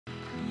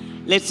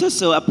Let's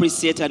also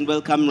appreciate and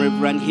welcome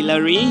Reverend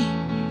Hillary.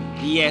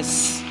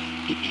 Yes.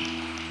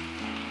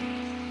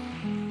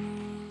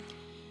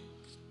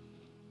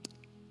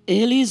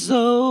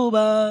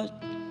 Elizoba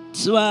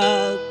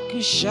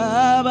twakushaba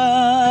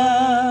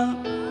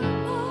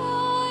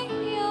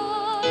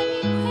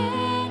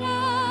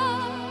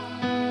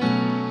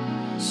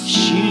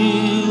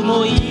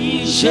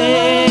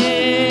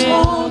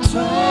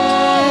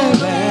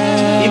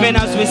Even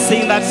as we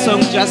sing that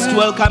song, just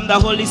welcome the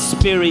Holy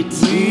Spirit.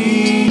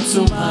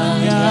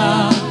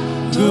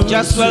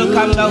 Just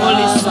welcome the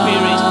Holy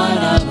Spirit.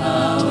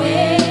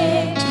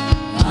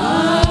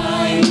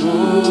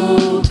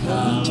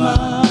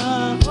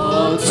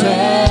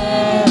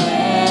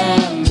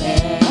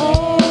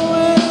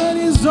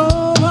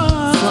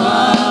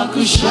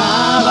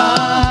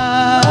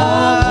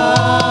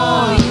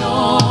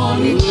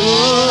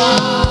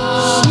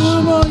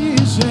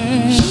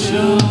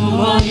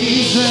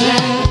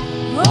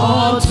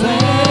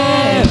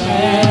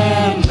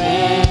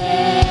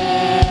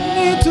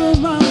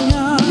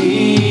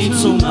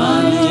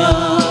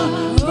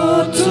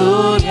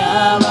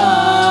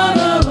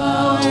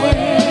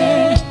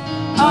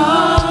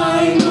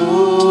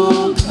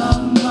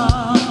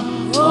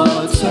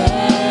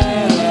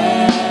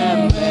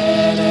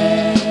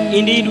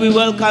 Indeed, we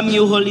welcome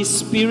you, Holy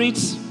Spirit.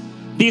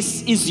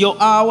 This is your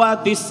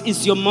hour. This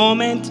is your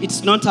moment.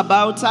 It's not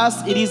about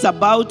us. It is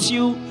about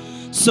you.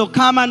 So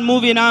come and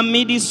move in our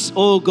midst,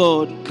 oh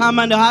God. Come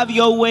and have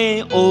your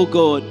way, oh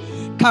God.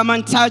 Come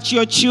and touch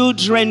your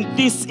children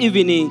this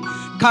evening.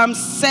 Come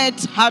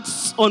set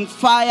hearts on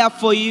fire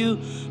for you.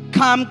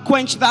 Come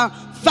quench the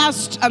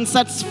thirst and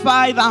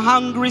satisfy the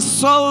hungry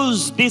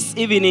souls this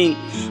evening.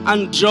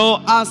 And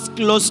draw us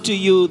close to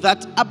you,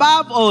 that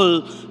above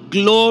all,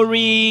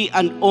 glory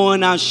and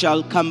honor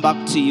shall come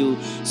back to you.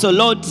 So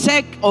Lord,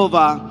 take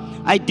over.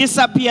 I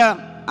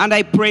disappear and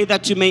I pray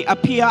that you may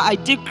appear. I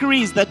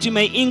decrease that you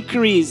may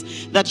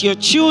increase, that your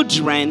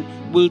children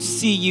will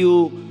see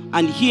you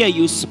and hear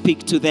you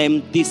speak to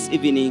them this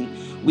evening.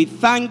 We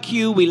thank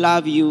you. We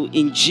love you.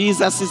 In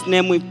Jesus'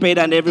 name we've prayed,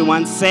 and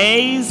everyone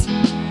says,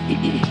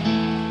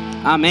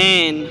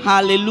 Amen.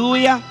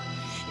 Hallelujah.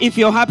 If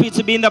you're happy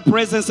to be in the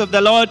presence of the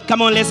Lord,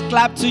 come on, let's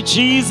clap to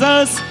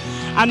Jesus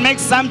and make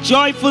some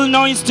joyful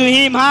noise to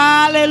him.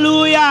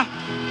 Hallelujah.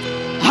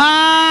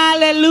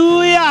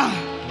 Hallelujah.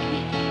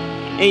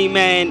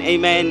 Amen.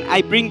 Amen.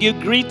 I bring you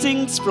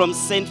greetings from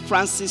St.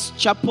 Francis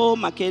Chapel,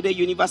 Makerere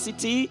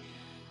University,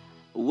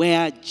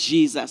 where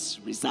Jesus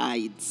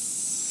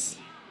resides.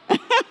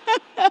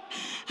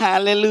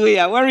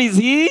 Hallelujah. Where is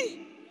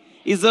he?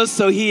 He's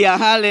also here.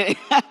 Hallelujah.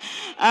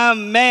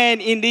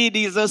 Amen. Indeed,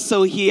 he's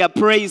also here.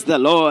 Praise the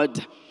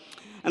Lord.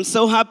 I'm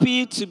so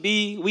happy to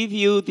be with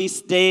you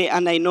this day,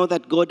 and I know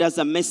that God has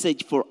a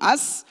message for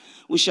us.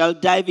 We shall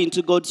dive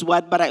into God's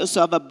word, but I also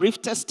have a brief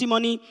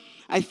testimony.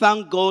 I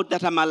thank God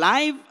that I'm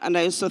alive, and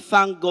I also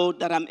thank God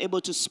that I'm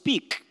able to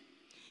speak,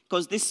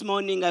 because this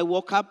morning I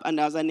woke up and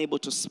I was unable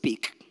to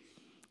speak.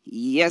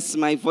 Yes,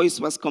 my voice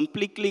was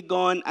completely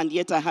gone, and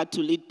yet I had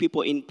to lead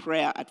people in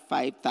prayer at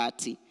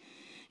 5:30.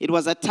 It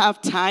was a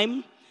tough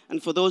time.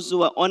 And for those who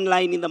were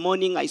online in the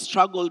morning, I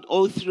struggled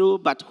all through,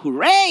 but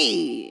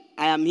hooray!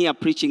 I am here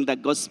preaching the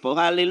gospel.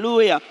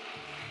 Hallelujah.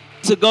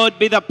 To God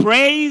be the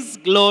praise,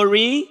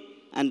 glory,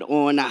 and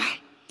honor.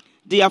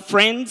 Dear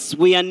friends,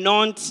 we are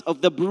not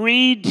of the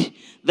breed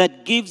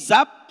that gives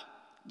up.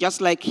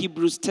 Just like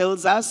Hebrews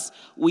tells us,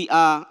 we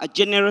are a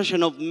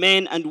generation of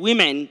men and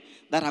women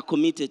that are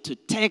committed to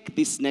take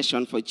this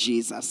nation for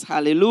Jesus.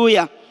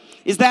 Hallelujah.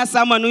 Is there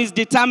someone who is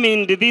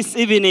determined this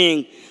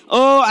evening?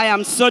 Oh, I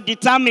am so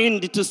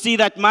determined to see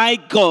that my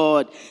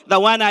God, the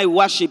one I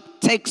worship,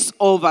 takes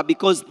over,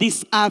 because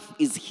this earth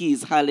is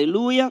his.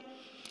 Hallelujah.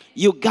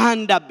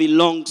 Uganda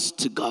belongs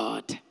to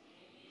God.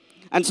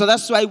 And so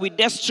that's why we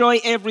destroy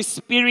every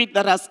spirit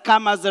that has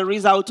come as a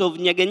result of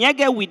nyege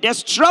nyege. We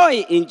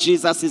destroy in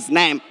Jesus'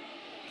 name.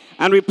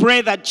 And we pray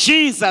that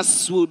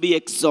Jesus will be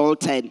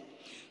exalted.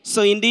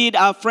 So indeed,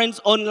 our friends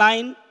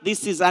online,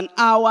 this is an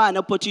hour, an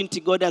opportunity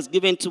God has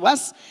given to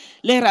us.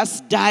 Let us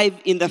dive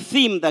in the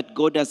theme that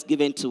God has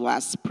given to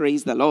us.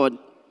 Praise the Lord.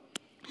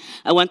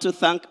 I want to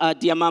thank our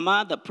dear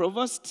Mama, the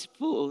Provost,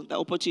 for the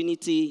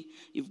opportunity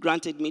you've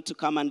granted me to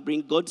come and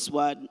bring God's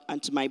word.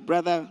 And to my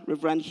brother,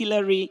 Reverend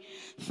Hillary,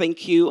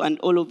 thank you. And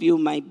all of you,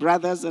 my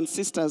brothers and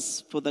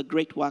sisters, for the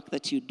great work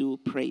that you do.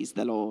 Praise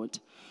the Lord.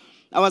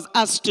 I was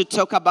asked to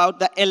talk about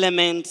the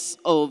elements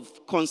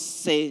of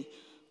consecration.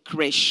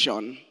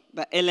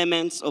 The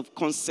elements of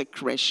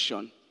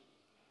consecration.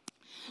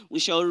 We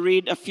shall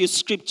read a few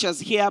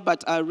scriptures here,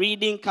 but our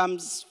reading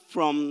comes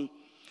from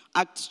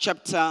Acts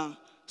chapter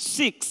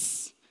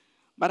 6.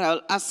 But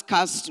I'll ask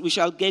us, we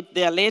shall get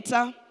there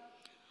later.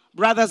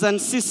 Brothers and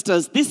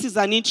sisters, this is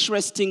an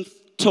interesting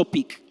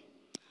topic.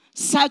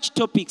 Such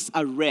topics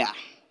are rare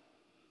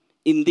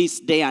in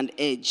this day and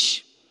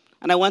age.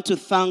 And I want to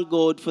thank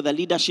God for the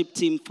leadership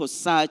team for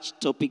such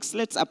topics.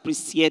 Let's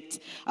appreciate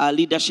our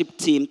leadership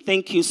team.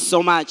 Thank you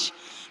so much.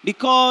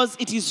 Because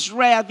it is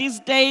rare these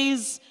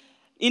days,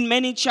 In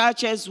many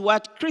churches,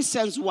 what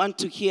Christians want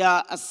to hear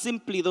are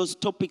simply those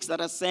topics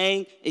that are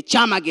saying,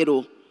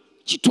 Echamagero,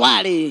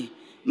 Chitwale,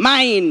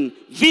 mine,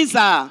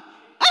 visa.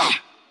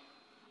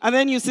 And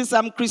then you see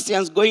some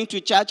Christians going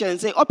to church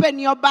and say, open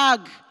your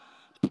bag.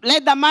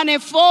 Let the money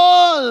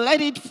fall.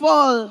 Let it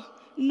fall.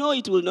 No,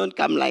 it will not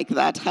come like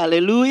that.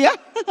 Hallelujah.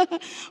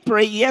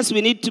 Pray. Yes, we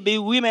need to be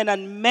women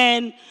and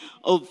men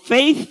of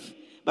faith,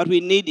 but we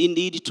need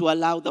indeed to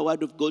allow the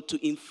word of God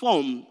to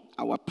inform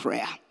our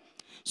prayer.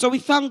 So we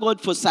thank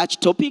God for such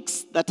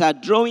topics that are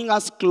drawing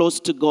us close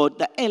to God,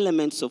 the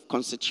elements of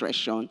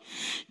consecration.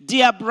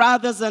 Dear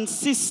brothers and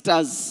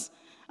sisters,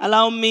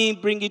 allow me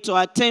bring it to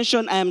our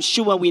attention. I am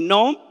sure we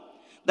know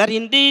that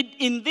indeed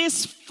in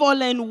this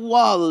fallen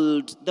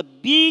world, the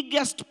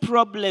biggest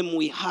problem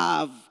we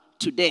have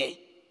today,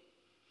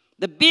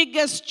 the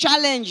biggest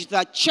challenge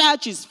the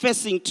church is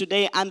facing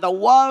today and the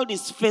world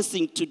is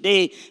facing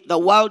today, the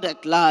world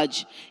at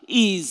large,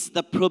 is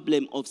the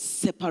problem of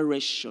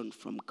separation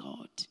from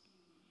God.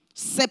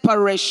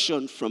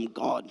 Separation from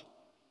God.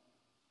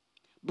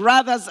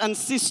 Brothers and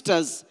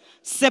sisters,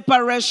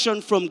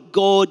 separation from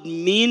God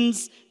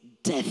means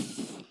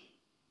death.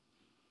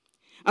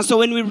 And so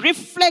when we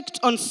reflect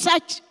on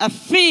such a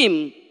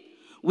theme,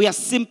 we are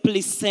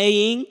simply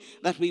saying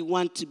that we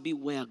want to be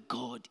where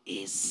God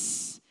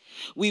is.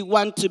 We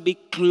want to be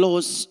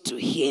close to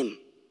Him.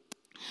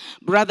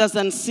 Brothers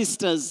and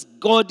sisters,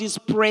 God's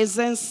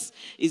presence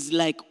is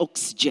like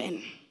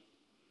oxygen.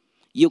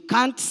 You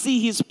can't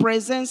see His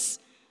presence,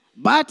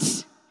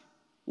 but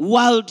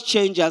world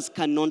changers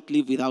cannot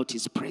live without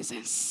His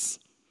presence.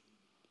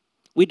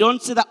 We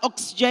don't see the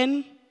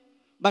oxygen,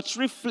 but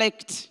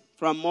reflect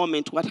for a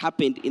moment what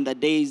happened in the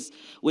days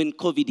when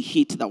COVID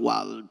hit the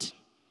world.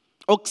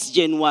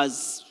 Oxygen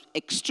was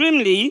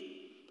extremely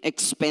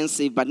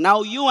expensive, but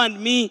now you and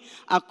me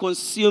are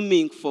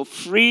consuming for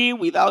free,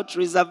 without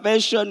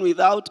reservation,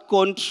 without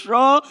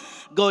control.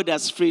 God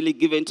has freely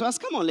given to us.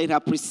 Come on, let's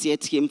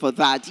appreciate Him for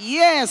that.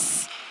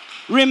 Yes.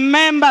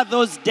 Remember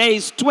those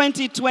days,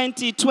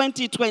 2020,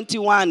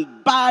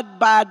 2021,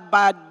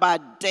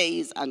 bad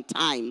days and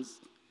times.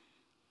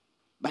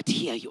 But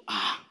here you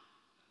are.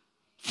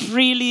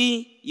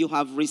 Freely you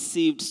have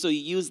received, so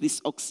use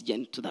this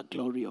oxygen to the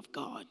glory of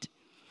God.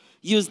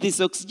 Use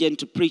this oxygen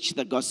to preach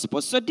the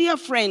gospel. So dear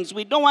friends,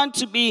 we don't want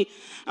to be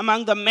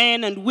among the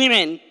men and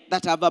women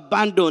that have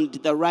abandoned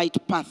the right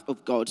path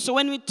of God. So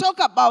when we talk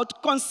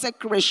about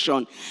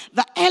consecration,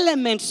 the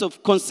elements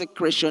of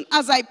consecration,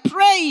 as I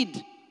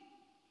prayed,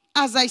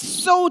 as I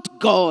sought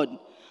God,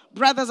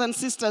 brothers and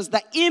sisters,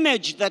 the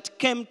image that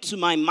came to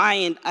my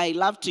mind, I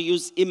love to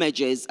use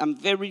images. I'm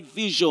very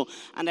visual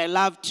and I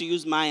love to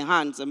use my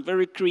hands. I'm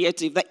very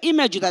creative. The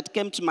image that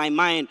came to my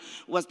mind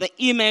was the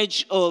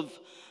image of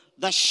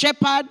the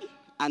shepherd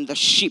and the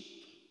sheep,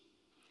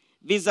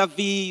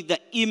 vis-a-vis the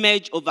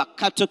image of a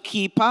cattle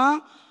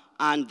keeper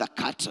and the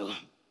cattle.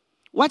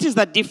 What is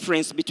the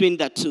difference between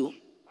the two?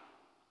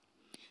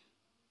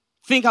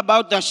 Think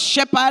about the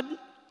shepherd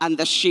and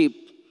the sheep.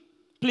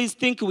 Please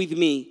think with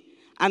me.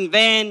 And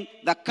then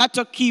the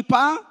cattle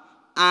keeper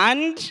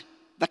and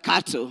the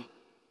cattle.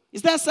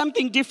 Is there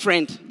something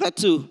different, the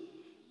two?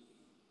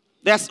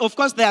 Of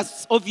course,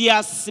 there's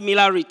obvious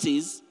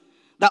similarities.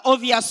 The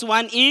obvious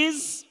one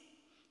is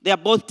they are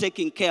both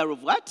taking care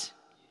of what?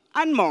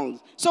 Animals.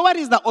 So what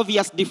is the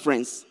obvious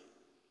difference?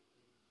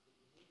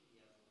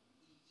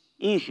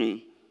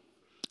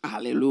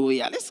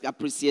 Hallelujah. Let's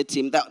appreciate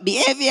Him. The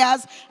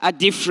behaviors are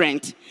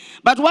different.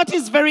 But what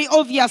is very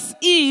obvious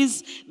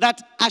is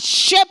that a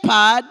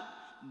shepherd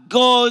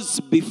goes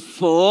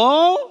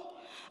before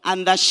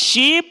and the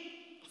sheep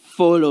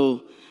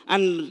follow.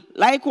 And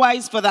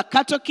likewise for the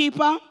cattle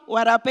keeper,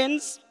 what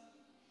happens?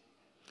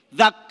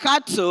 The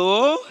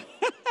cattle,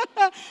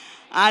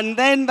 and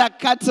then the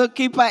cattle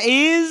keeper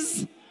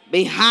is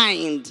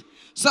behind.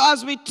 So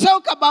as we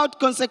talk about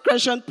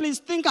consecration, please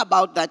think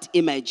about that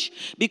image,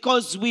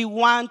 because we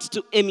want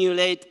to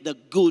emulate the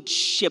good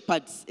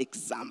shepherd's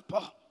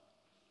example.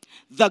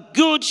 The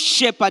good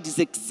shepherd's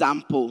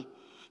example.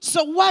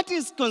 So what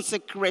is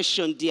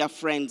consecration, dear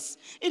friends?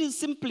 It is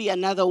simply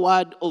another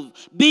word of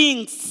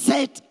being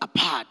set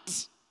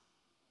apart.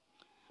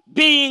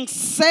 Being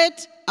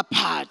set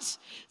apart.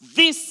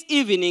 This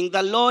evening,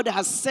 the Lord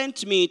has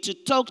sent me to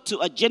talk to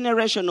a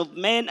generation of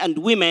men and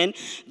women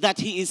that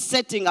He is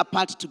setting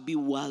apart to be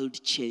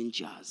world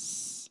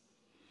changers.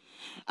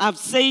 I've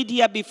said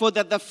here before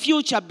that the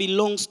future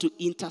belongs to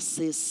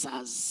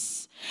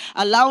intercessors.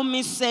 Allow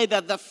me to say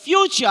that the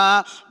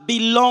future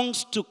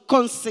belongs to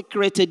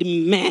consecrated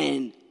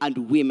men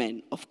and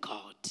women of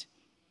God.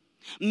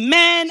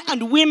 Men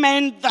and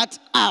women that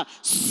are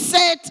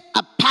set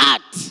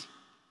apart,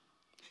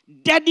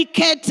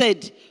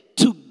 dedicated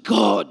to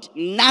God,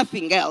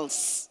 nothing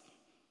else.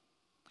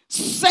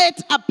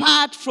 Set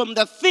apart from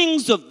the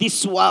things of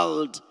this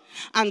world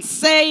and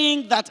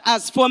saying that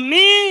as for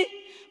me,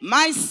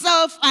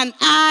 myself and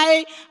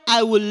I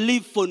will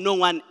live for no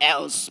one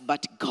else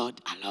but God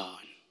alone.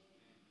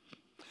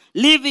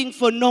 Living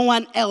for no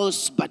one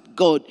else but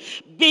God.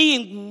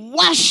 Being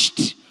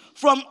washed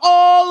from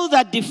all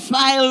the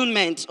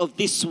defilement of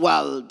this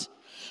world,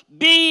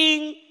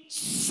 being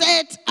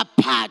set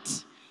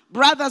apart.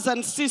 Brothers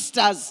and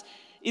sisters,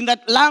 in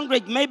that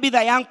language, maybe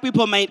the young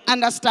people might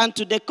understand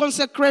today,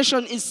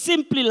 consecration is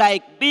simply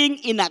like being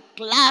in a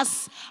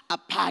class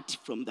apart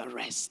from the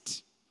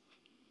rest.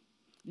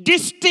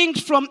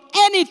 Distinct from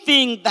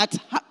anything that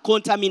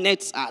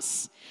contaminates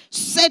us.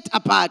 Set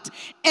apart,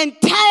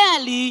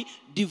 entirely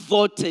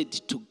devoted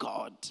to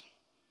God.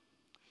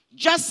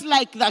 Just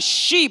like the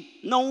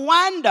sheep, no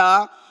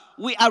wonder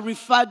we are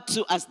referred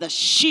to as the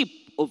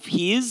sheep of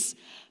his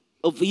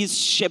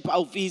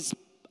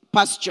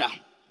pasture.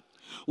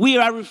 We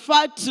are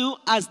referred to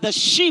as the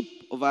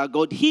sheep of our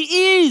God.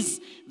 He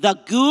is the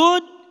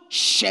good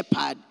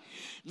shepherd.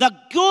 The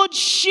good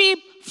sheep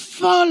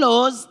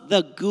follows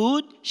the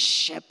good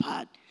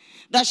shepherd.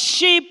 The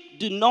sheep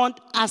do not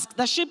ask.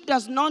 The sheep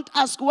does not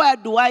ask, where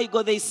do I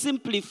go? They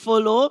simply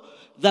follow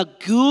the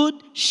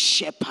good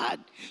shepherd.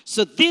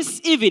 So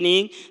this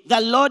evening, the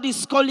Lord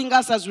is calling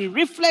us as we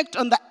reflect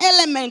on the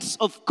elements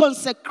of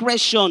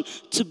consecration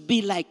to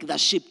be like the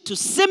sheep, to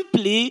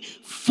simply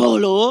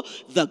follow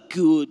the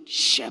good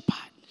shepherd.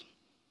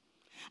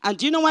 And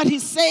do you know what he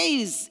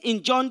says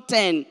in John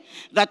 10?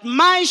 That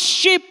my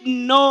sheep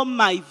know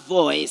my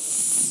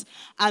voice,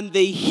 and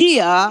they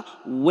hear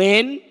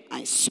when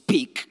I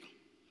speak.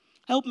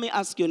 Help me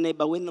ask your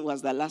neighbor, when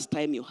was the last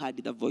time you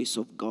heard the voice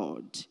of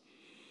God?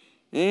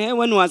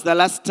 When was the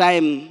last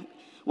time?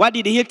 What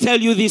did he tell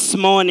you this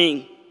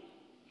morning?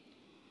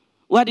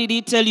 What did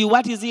he tell you?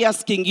 What is he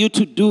asking you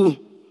to do?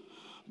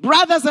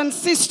 Brothers and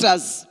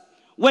sisters,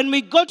 when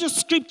we go to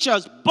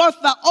scriptures, both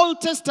the Old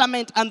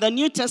Testament and the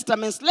New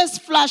Testaments, let's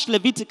flash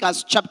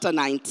Leviticus chapter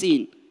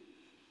 19.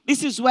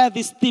 This is where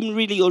this theme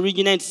really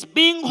originates,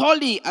 being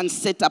holy and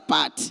set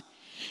apart.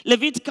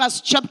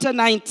 Leviticus chapter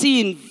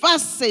 19,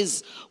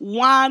 verses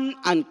 1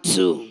 and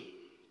 2.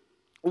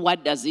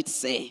 What does it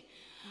say?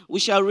 We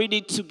shall read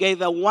it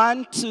together.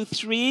 1, 2,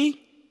 3.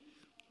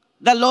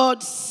 The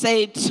Lord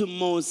said to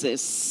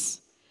Moses,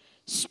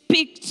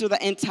 speak to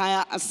the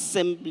entire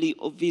assembly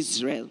of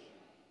Israel.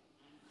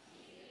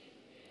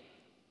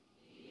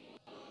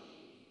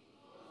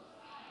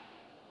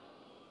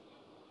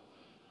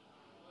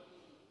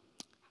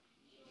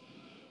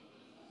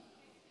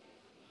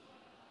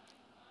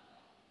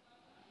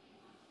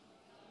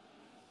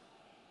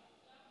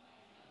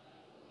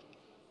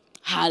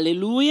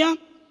 Hallelujah.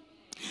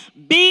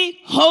 Be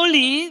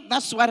holy.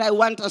 That's what I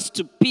want us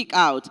to pick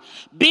out.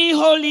 Be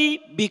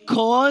holy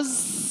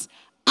because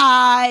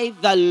I,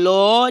 the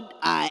Lord,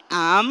 I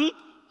am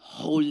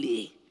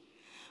holy.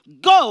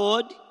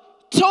 God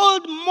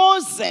told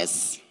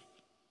Moses,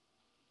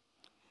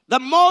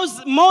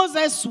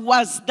 Moses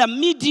was the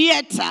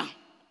mediator.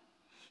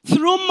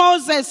 Through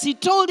Moses, he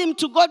told him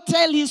to go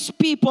tell his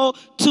people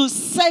to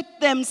set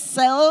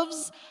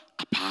themselves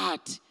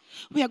apart.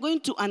 We are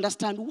going to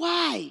understand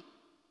why.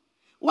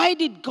 Why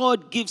did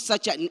God give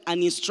such an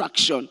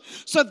instruction?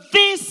 So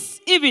this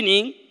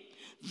evening,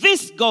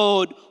 this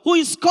God who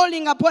is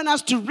calling upon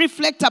us to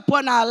reflect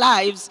upon our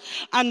lives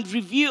and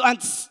review and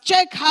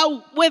check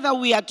whether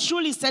we are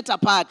truly set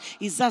apart,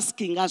 is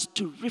asking us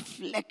to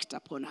reflect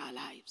upon our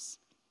lives.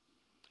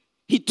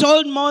 He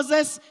told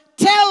Moses,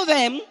 tell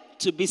them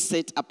to be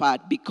set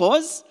apart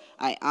because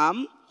I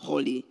am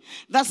holy.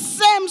 The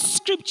same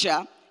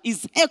scripture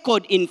is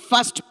echoed in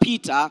 1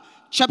 Peter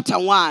chapter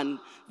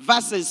 1,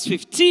 verses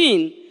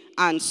 15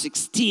 and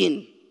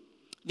 16.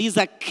 These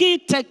are key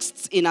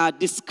texts in our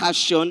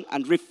discussion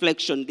and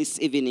reflection this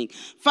evening.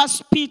 1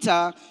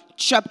 Peter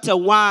chapter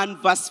 1,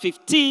 verse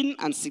 15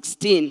 and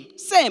 16.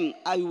 Same,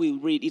 I will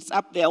read. It's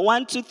up there.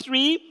 1, 2,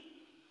 3.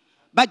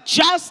 But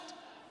just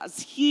as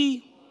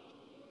he...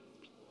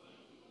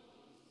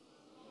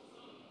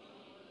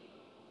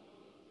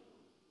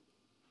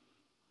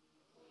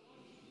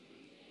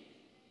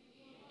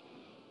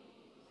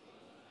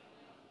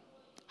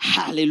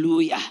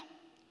 Hallelujah.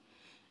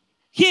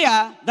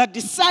 Here, the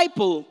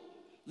disciple,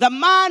 the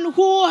man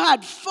who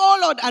had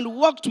followed and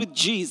walked with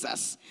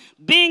Jesus,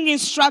 being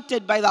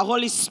instructed by the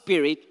Holy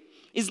Spirit,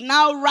 is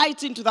now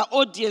writing to the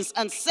audience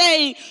and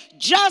saying,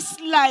 just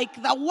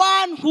like the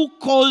one who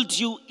called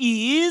you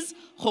is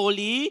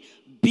holy,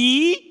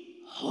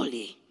 be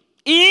holy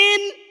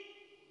in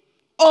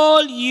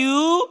all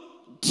you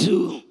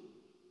do.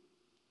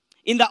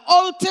 In the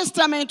Old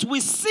Testament, we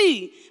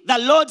see the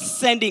Lord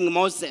sending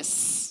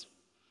Moses,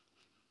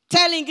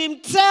 telling him,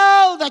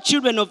 tell the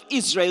children of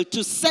Israel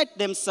to set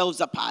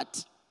themselves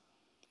apart.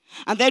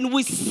 And then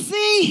we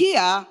see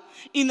here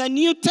in the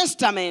New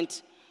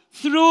Testament,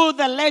 through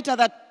the letter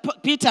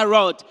that Peter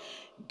wrote,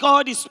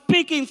 God is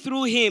speaking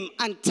through him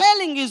and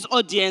telling his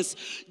audience,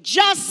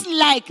 just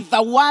like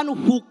the one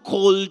who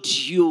called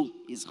you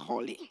is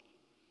holy.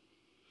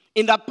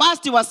 In the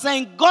past, he was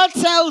saying, God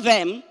tell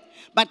them,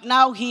 but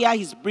now here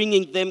he's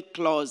bringing them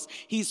close.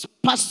 He's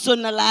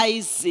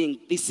personalizing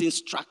this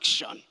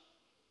instruction.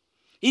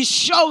 He's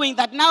showing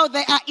that now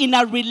they are in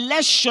a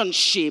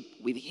relationship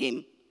with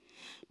him.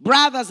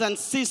 Brothers and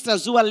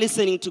sisters who are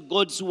listening to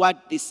God's word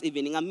this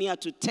evening, I'm here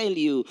to tell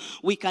you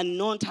we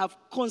cannot have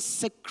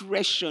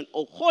consecration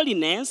or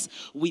holiness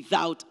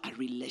without a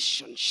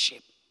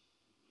relationship.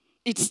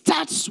 It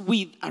starts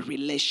with a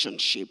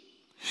relationship.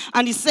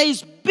 And he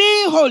says,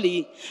 be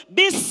holy,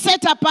 be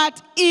set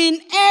apart in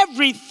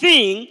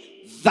everything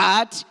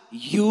that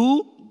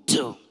you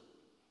do.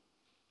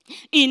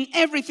 In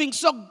everything.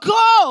 So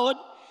God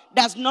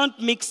does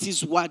not mix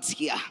his words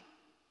here.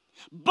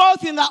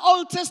 Both in the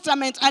Old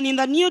Testament and in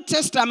the New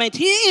Testament,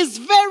 he is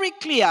very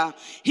clear.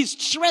 He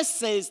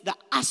stresses the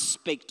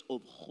aspect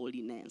of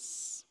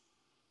holiness.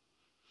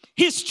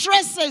 He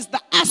stresses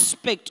the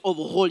aspect of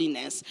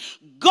holiness.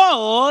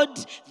 God,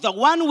 the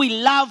one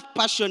we love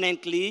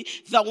passionately,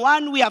 the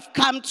one we have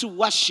come to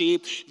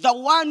worship, the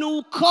one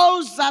who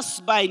calls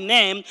us by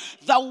name,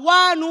 the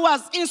one who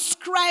has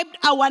inscribed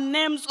our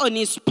names on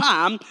his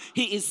palm,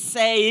 he is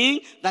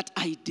saying that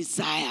I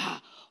desire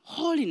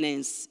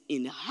holiness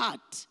in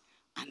heart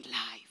and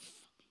life.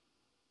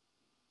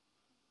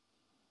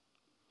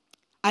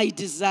 I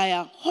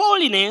desire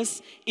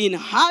holiness in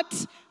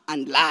heart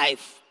and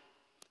life.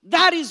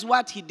 That is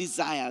what he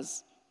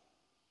desires.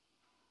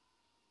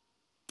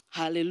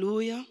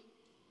 Hallelujah.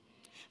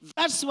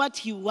 That's what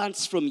he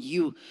wants from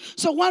you.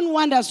 So one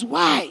wonders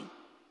why.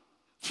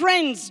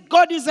 Friends,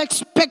 God's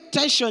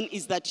expectation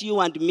is that you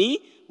and me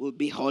will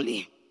be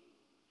holy.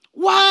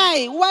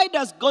 Why? Why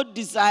does God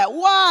desire?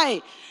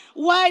 Why?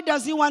 Why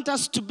does he want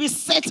us to be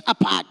set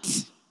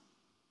apart?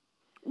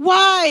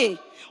 Why?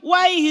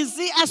 Why is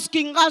he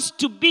asking us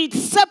to be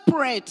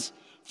separate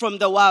from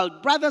the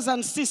world? Brothers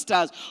and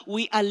sisters,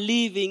 we are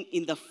living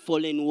in the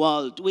fallen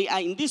world. We are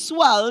in this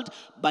world,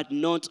 but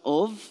not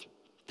of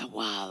the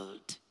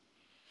world.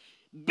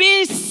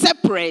 Be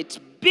separate,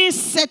 be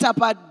set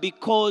apart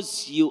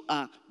because you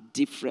are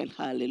different.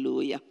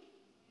 Hallelujah.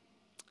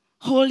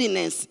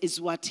 Holiness is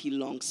what he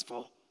longs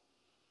for.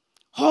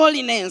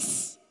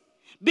 Holiness.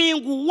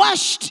 Being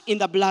washed in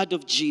the blood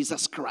of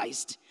Jesus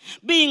Christ.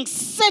 Being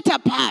set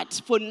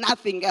apart for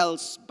nothing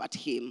else but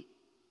him.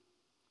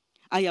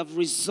 I have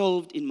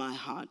resolved in my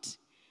heart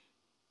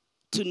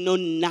to know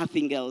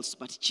nothing else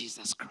but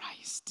Jesus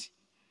Christ.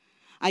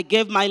 I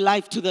gave my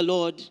life to the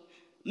Lord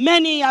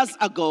many years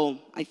ago.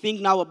 I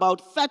think now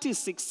about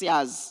 36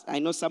 years. I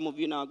know some of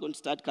you now are going to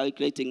start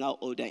calculating how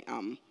old I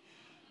am.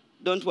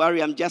 Don't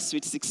worry, I'm just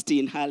sweet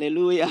 16.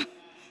 Hallelujah.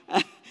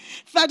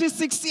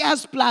 36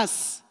 years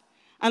plus.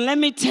 And let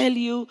me tell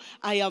you,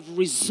 I have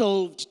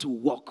resolved to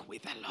walk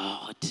with the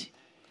Lord.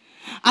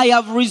 I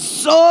have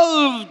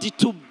resolved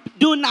to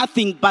do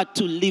nothing but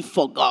to live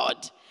for God.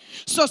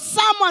 So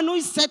someone who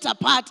is set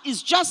apart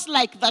is just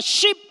like the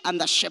sheep and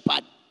the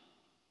shepherd,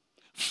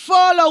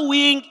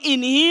 following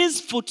in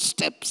his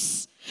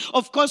footsteps.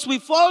 Of course, we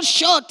fall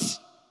short.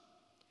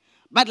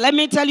 But let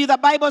me tell you, the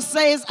Bible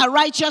says a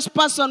righteous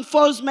person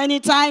falls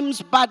many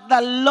times, but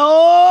the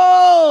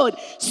Lord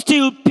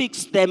still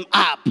picks them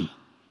up.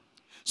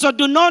 So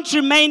do not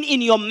remain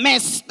in your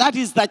mess. That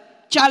is the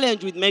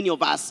challenge with many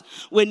of us.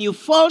 When you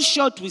fall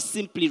short, we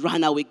simply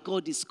run away.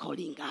 God is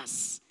calling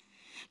us.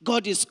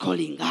 God is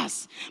calling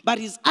us. But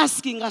he's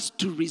asking us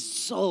to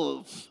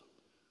resolve.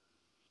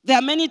 There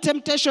are many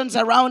temptations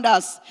around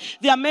us.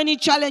 There are many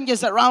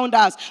challenges around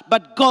us.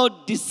 But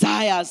God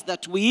desires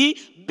that we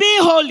be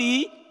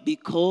holy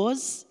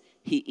because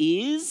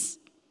he is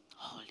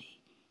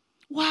holy.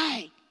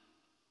 Why?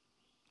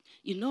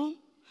 You know,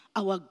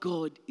 our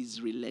God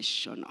is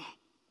relational.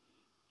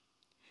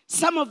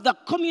 Some of the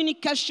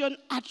communication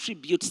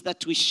attributes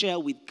that we share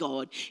with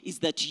God is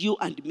that you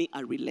and me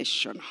are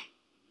relational.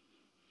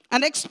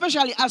 And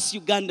especially us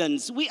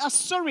Ugandans, we are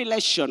so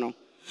relational.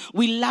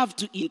 We love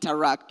to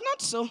interact.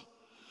 Not so.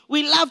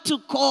 We love to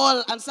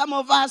call, and some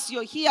of us,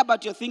 you're here,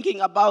 but you're thinking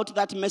about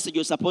that message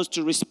you're supposed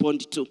to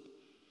respond to.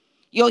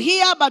 You're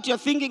here, but you're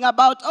thinking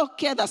about,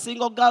 okay, the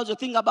single girls, you're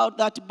thinking about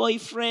that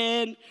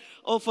boyfriend.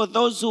 Or for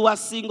those who are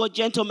single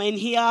gentlemen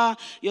here,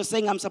 you're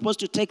saying, I'm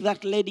supposed to take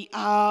that lady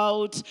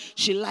out.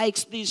 She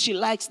likes this, she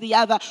likes the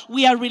other.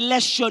 We are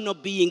relational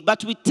beings,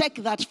 but we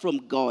take that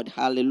from God.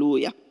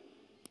 Hallelujah.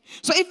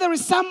 So if there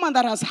is someone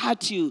that has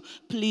hurt you,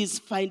 please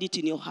find it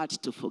in your heart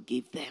to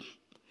forgive them.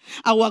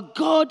 Our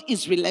God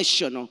is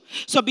relational.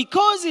 So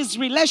because he's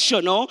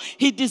relational,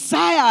 he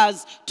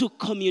desires to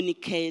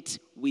communicate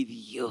with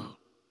you.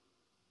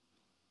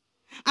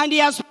 And he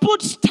has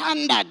put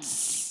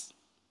standards.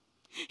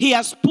 He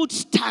has put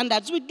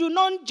standards. We do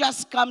not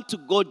just come to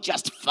God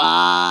just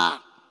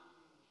far.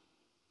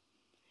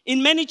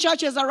 In many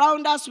churches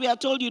around us, we are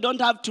told you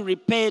don't have to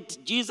repent.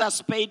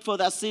 Jesus paid for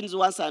the sins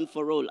once and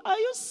for all. Are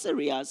you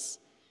serious?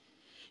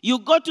 You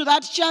go to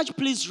that church,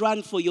 please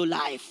run for your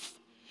life.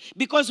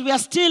 Because we are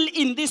still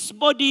in this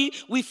body,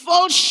 we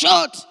fall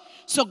short.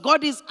 So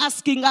God is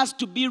asking us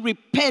to be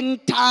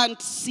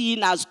repentant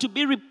sinners, to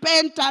be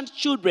repentant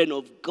children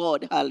of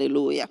God.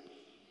 Hallelujah.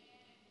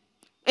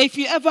 If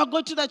you ever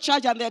go to the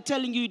church and they're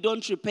telling you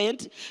don't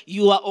repent,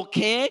 you are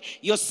okay,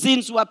 your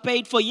sins were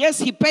paid for. Yes,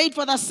 he paid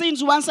for the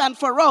sins once and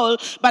for all,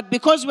 but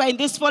because we're in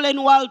this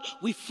fallen world,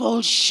 we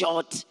fall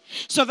short.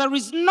 So there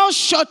is no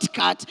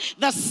shortcut.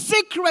 The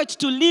secret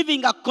to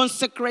living a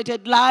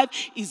consecrated life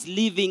is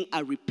living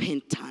a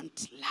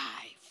repentant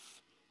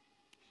life.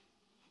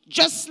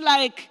 Just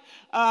like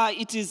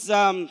it is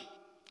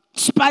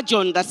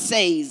Spurgeon that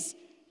says,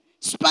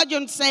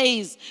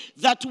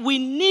 that we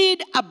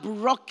need a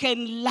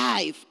broken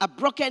life, a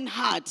broken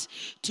heart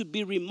to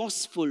be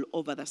remorseful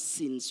over the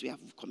sins we have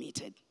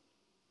committed.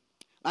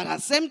 But at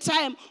the same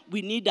time,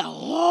 we need a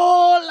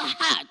whole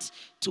heart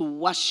to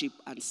worship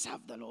and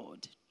serve the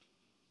Lord.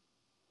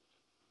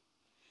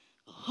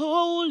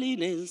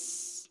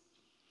 Holiness,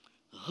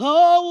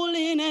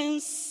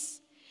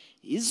 holiness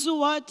is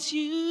what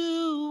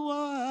you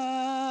want.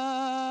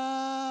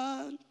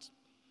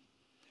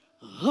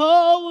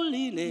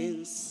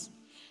 Holiness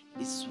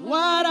is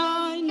what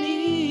I need.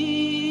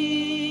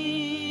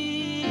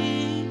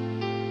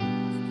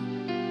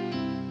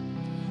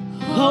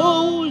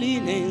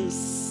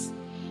 Holiness,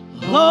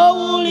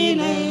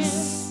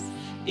 holiness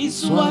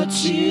is what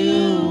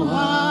you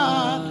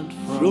want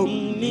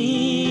from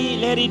me.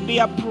 Let it be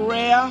a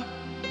prayer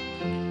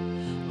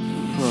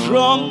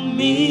from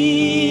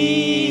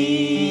me.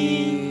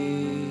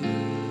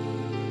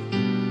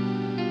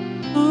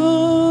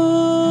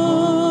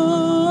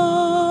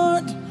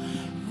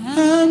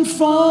 And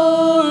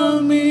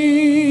for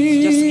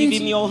me. Just give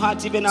him your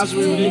heart even as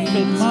we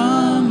repent.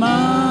 My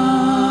mind,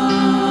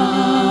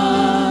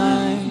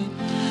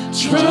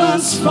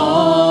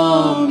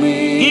 transform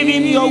me. Give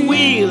him your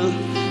will.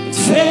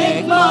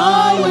 Take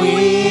my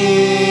will.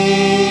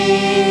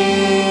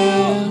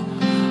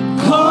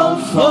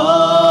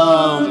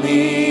 Conform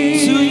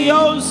me to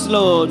yours,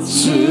 Lord.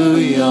 To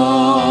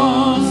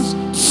yours.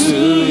 To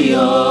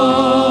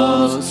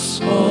yours.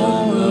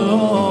 Oh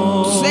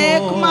Lord.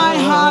 Take my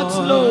heart,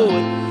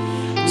 Lord.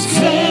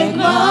 Take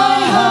my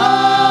heart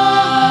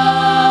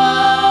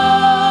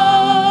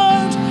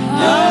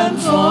and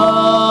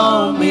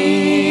form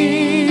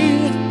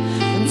me.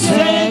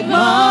 Take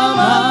my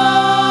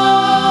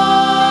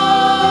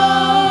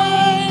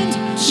mind,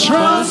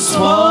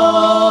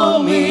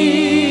 transform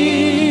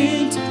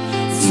me.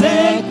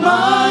 Take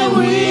my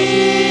will,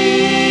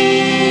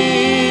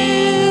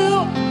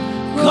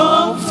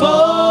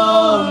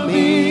 conform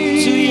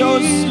me to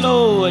yours,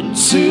 Lord.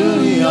 To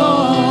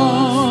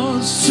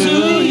yours, to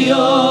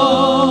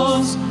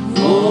yours,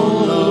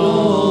 oh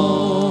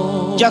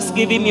Lord. Just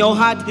give him your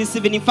heart this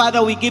evening.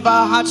 Father, we give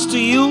our hearts to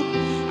you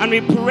and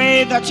we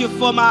pray that you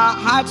form our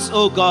hearts,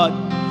 oh God.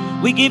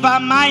 We give our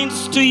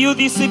minds to you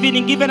this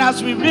evening, even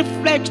as we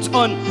reflect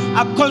on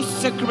a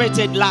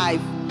consecrated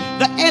life.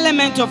 The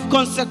element of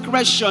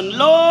consecration,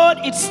 Lord,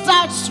 it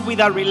starts with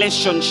a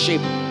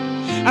relationship.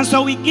 And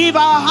so we give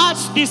our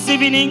hearts this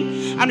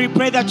evening and we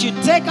pray that you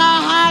take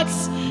our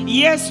hearts,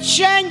 yes,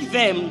 change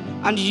them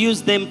and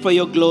use them for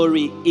your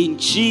glory. In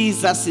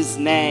Jesus'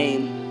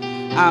 name.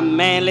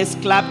 Amen. Let's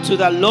clap to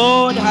the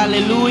Lord.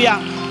 Hallelujah.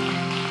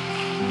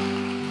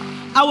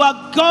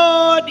 Our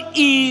God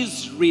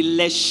is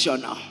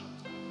relational.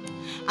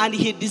 And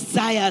he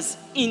desires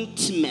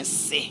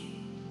intimacy.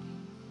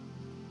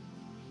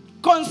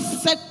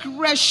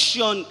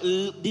 Consecration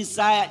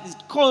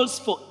calls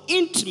for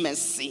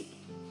intimacy.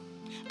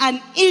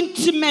 An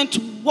intimate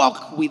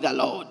walk with the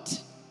Lord.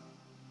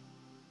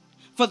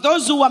 For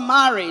those who are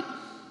married,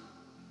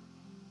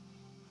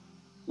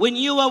 when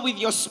you are with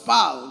your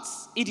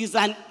spouse, it is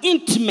an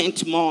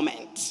intimate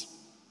moment.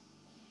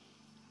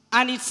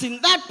 And it's in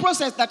that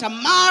process that a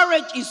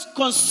marriage is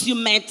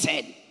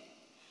consummated.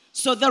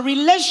 So the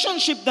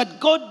relationship that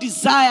God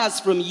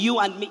desires from you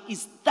and me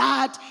is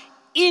that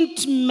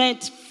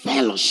intimate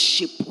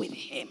fellowship with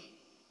him.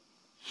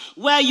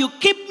 Where you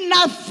keep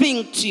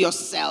nothing to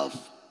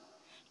yourself.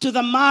 To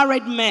the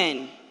married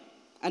men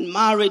and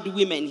married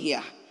women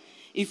here.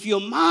 If you're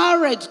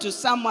married to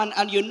someone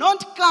and you're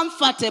not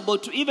comfortable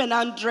to even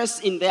undress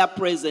in their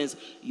presence,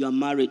 you're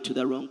married to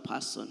the wrong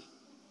person.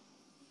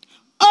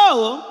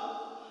 Or,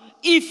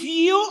 if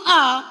you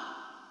are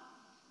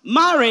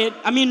married,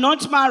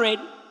 not married,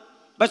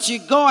 but you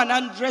go and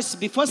undress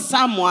before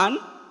someone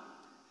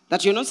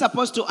that you're not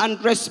supposed to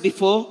undress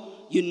before,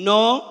 you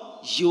know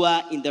you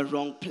are in the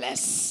wrong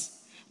place.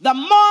 The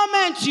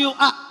moment you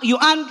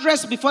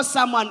undress before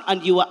someone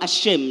and you are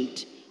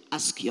ashamed,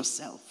 ask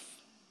yourself,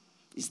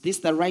 is this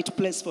the right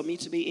place for me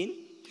to be in?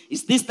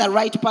 Is this the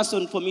right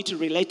person for me to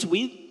relate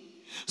with?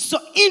 So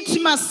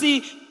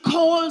intimacy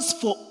calls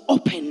for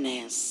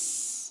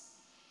openness.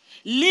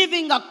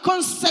 Living a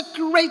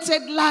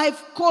consecrated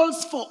life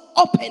calls for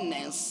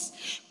openness,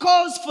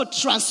 calls for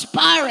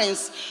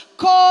transparency,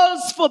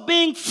 calls for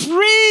being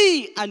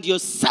free and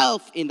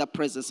yourself in the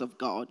presence of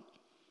God.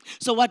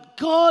 So what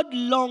God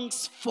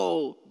longs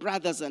for,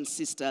 brothers and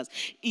sisters,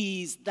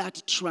 is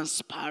that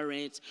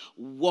transparent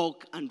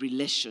walk and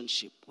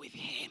relationship with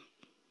him.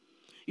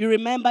 You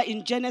remember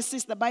in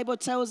Genesis, the Bible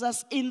tells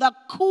us, in the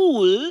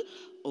cool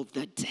of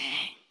the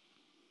day.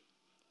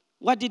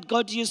 What did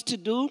God used to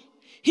do?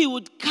 he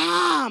would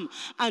come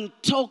and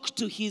talk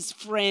to his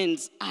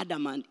friends,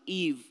 Adam and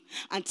Eve,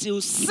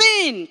 until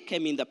sin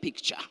came in the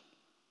picture.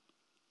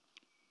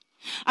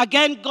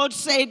 Again, God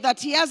said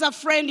that he has a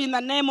friend in the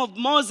name of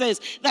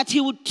Moses, that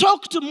he would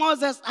talk to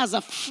Moses as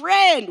a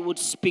friend would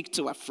speak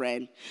to a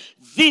friend.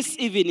 This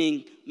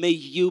evening, may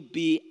you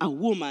be a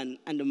woman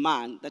and a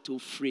man that will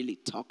freely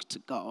talk to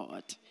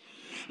God.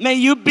 May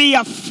you be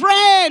a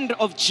friend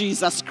of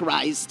Jesus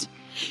Christ.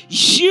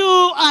 You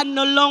are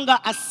no longer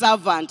a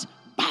servant,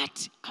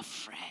 but a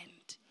friend.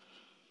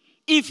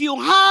 If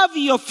you have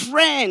your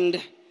friend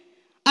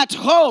at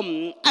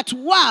home, at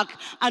work,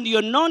 and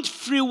you're not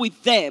free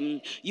with them,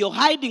 you're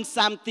hiding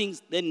some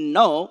things, then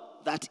no,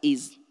 that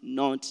is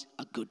not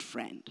a good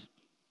friend.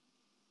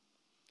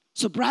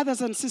 So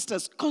brothers and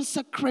sisters,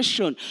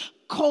 consecration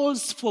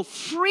calls for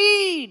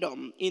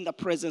freedom in the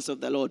presence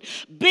of the Lord,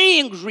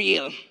 being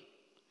real.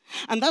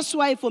 And that's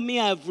why for me,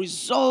 I have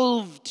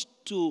resolved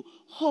to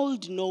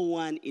hold no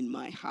one in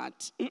my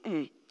heart.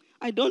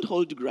 I don't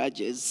hold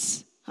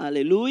grudges.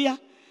 Hallelujah.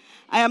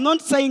 I am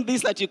not saying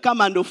this that you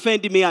come and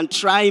offend me and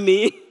try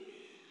me.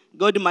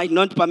 God might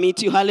not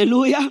permit you.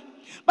 Hallelujah.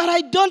 But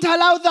I don't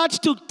allow that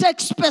to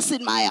take space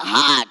in my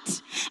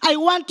heart. I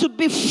want to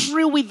be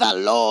free with the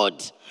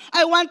Lord.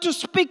 I want to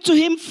speak to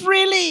him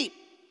freely.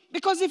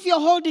 Because if you're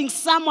holding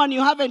someone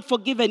you haven't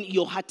forgiven,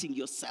 you're hurting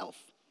yourself.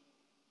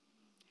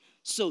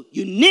 So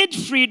you need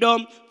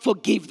freedom.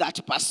 Forgive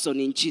that person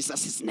in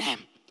Jesus' name.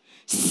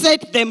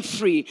 Set them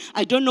free.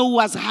 I don't know who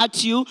has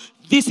hurt you.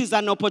 This is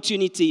an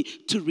opportunity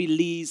to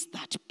release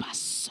that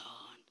person.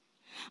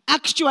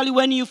 Actually,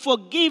 when you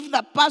forgive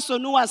the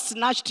person who has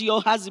snatched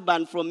your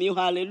husband from you,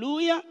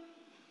 hallelujah,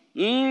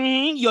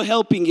 you're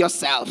helping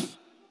yourself.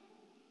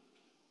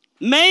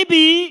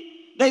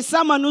 Maybe there's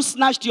someone who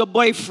snatched your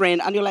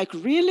boyfriend and you're like,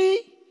 really?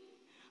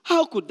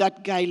 How could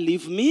that guy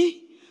leave me?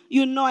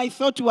 You know, I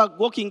thought we were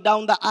walking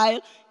down the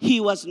aisle. He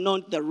was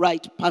not the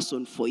right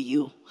person for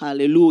you.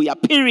 Hallelujah.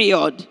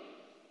 Period.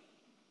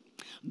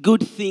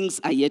 Good things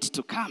are yet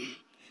to come.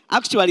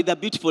 Actually, the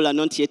beautiful are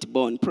not yet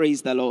born.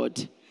 Praise the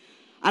Lord.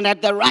 And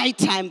at the right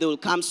time, they will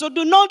come. So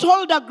do not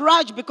hold a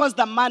grudge because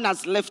the man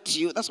has left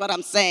you. That's what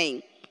I'm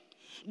saying.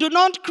 Do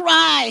not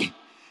cry.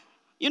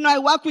 You know, I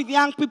work with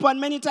young people, and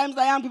many times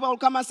the young people will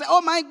come and say,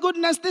 oh my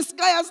goodness, this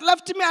guy has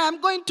left me. I am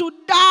going to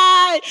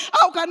die.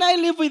 How can I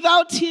live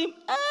without him?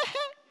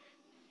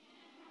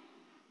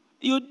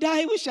 You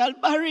die, we shall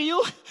bury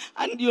you,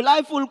 and your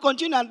life will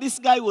continue, and this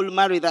guy will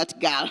marry that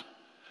girl.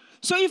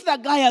 So if the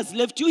guy has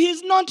left you,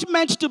 he's not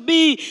meant to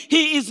be.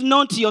 He is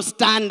not your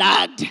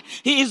standard.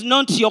 He is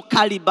not your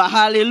caliber.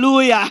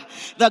 Hallelujah.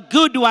 The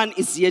good one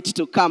is yet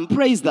to come.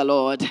 Praise the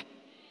Lord.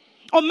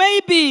 Or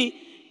maybe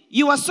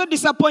you are so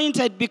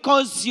disappointed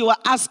because you were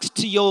asked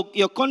to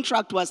your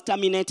contract was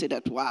terminated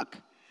at work.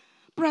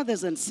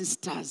 Brothers and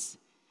sisters,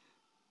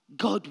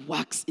 God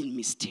works in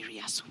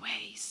mysterious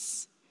ways.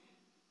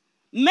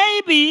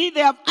 Maybe they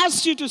have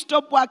asked you to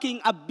stop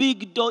working. A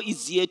big door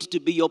is yet to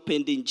be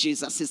opened in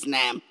Jesus'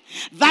 name.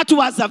 That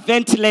was a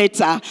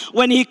ventilator.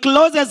 When he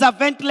closes a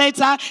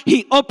ventilator,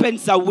 he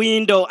opens a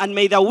window. And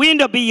may the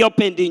window be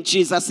opened in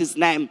Jesus'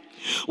 name.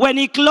 When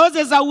he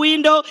closes a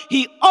window,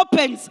 he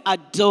opens a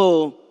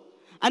door.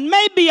 And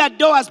maybe a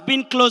door has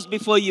been closed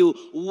before you.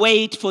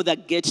 Wait for the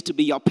gate to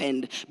be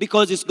opened,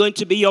 because it's going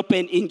to be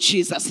opened in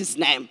Jesus'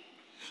 name.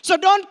 So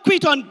don't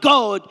quit on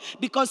God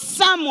because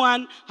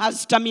someone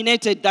has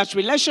terminated that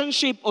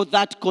relationship or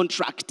that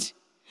contract.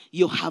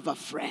 You have a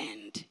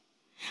friend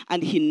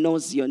and he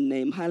knows your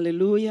name.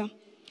 Hallelujah.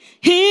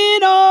 He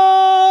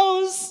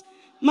knows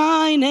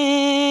my name.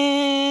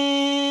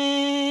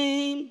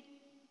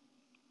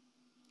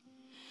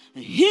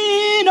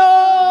 He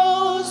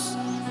knows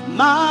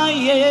my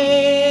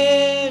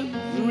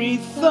every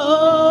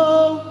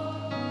thought.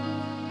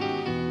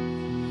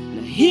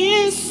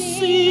 He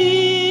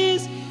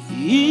sees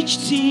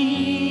each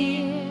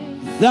tear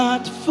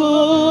that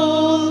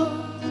falls,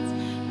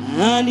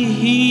 and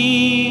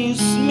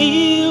hears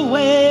me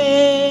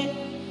where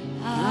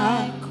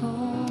I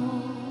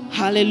call.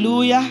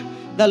 Hallelujah.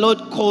 The Lord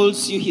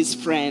calls you his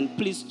friend.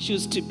 Please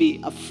choose to be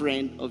a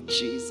friend of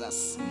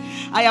Jesus.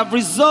 I have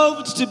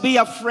resolved to be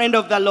a friend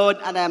of the Lord,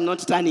 and I am not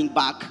turning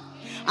back.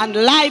 And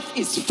life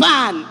is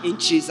fun in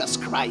Jesus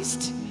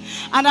Christ.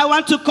 And I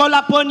want to call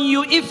upon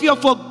you, if you're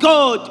for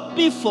God,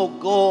 be for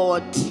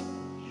God.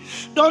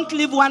 Don't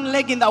leave one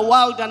leg in the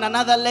world and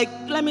another leg.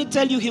 Let me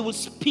tell you, he will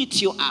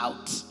spit you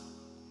out.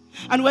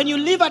 And when you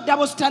live a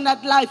double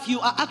standard life, you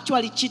are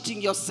actually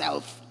cheating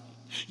yourself.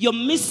 You're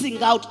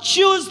missing out.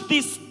 Choose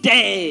this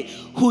day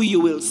who you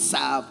will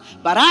serve.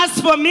 But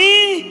as for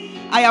me,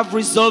 I have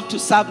resolved to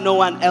serve no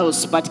one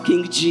else but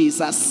King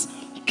Jesus.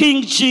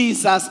 King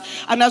Jesus.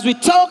 And as we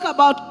talk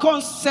about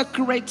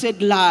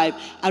consecrated life,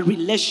 a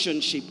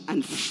relationship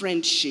and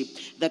friendship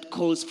that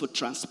calls for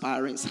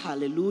transparency.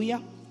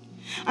 Hallelujah.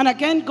 And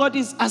again, God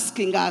is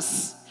asking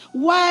us,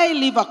 why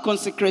live a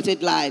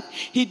consecrated life?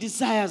 He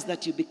desires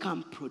that you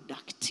become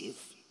productive.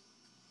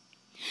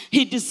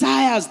 He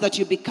desires that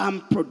you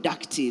become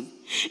productive.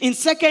 In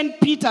 2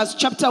 Peter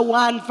chapter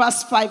 1,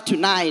 verse 5 to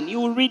 9, you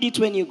will read it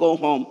when you go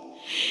home.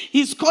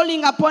 He's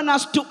calling upon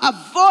us to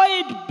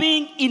avoid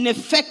being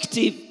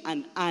ineffective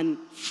and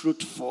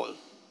unfruitful.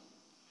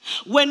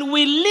 When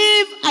we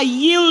live a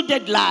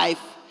yielded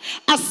life,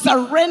 a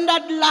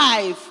surrendered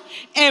life,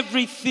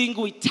 everything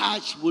we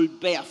touch will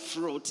bear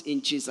fruit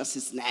in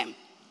Jesus' name.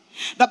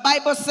 The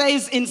Bible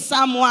says in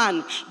Psalm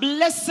 1,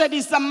 blessed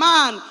is the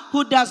man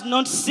who does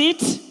not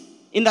sit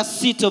in the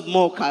seat of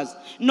mockers,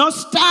 nor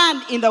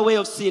stand in the way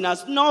of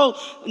sinners, no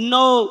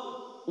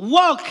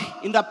walk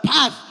in the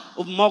path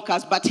of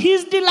mockers, but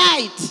his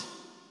delight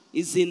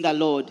is in the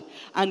Lord.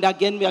 And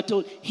again we are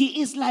told,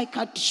 he is like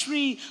a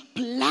tree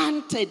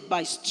planted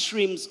by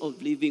streams of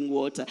living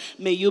water.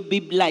 May you be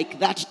like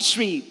that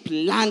tree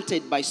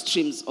planted by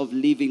streams of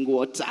living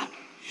water.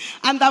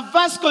 And the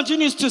verse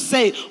continues to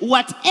say,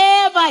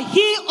 whatever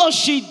he or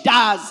she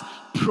does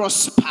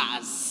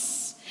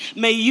prospers.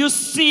 May you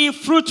see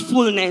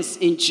fruitfulness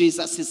in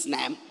Jesus'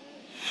 name.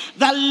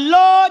 The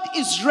Lord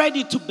is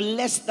ready to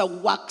bless the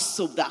works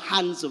of the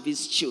hands of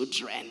his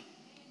children.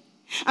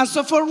 And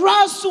so for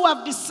us who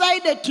have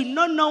decided to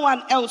know no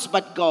one else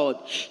but God,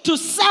 to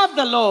serve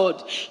the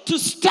Lord, to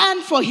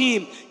stand for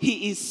him,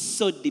 he is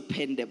so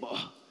dependable.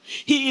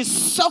 He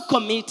is so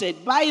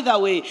committed. By the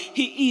way,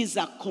 he is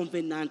a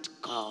covenant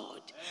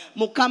God.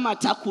 Mukama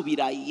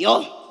takubira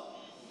yo.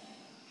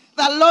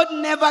 The Lord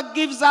never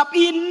gives up.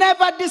 He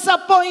never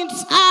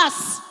disappoints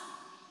us.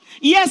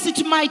 Yes,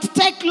 it might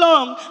take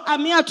long.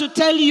 I'm here to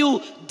tell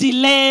you,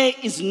 delay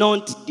is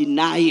not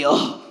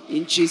denial.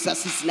 In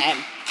Jesus' name.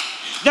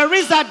 There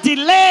is a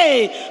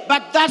delay,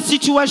 but that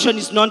situation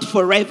is not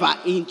forever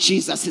in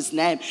Jesus'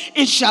 name.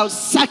 It shall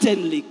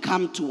certainly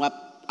come to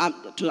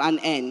an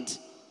end.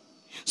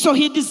 So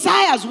he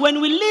desires, when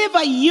we live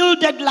a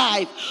yielded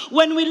life,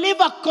 when we live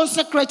a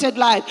consecrated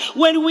life,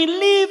 when we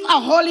live a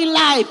holy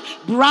life,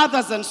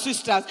 brothers and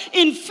sisters,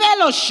 in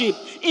fellowship,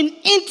 in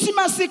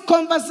intimacy,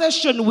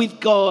 conversation with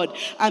God,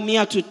 I'm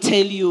here to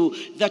tell you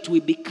that we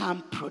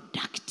become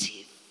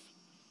productive.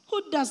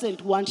 Who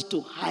doesn't want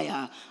to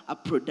hire a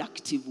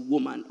productive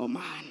woman or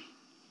man?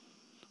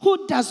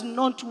 Who does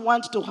not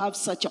want to have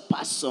such a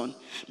person?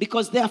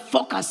 Because their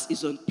focus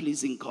is on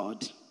pleasing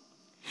God.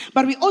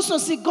 But we also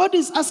see God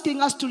is asking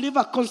us to live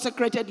a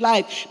consecrated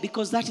life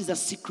because that is a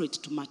secret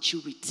to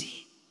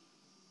maturity.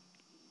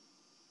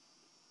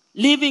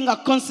 Living a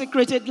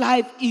consecrated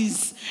life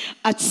is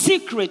a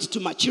secret to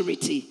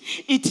maturity.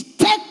 It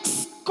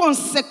takes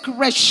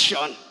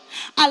consecration,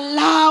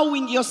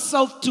 allowing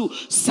yourself to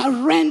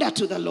surrender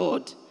to the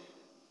Lord.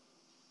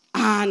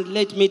 And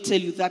let me tell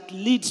you, that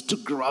leads to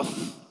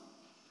growth.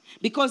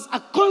 Because a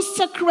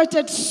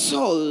consecrated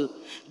soul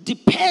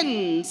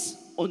depends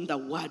on the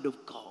word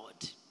of God.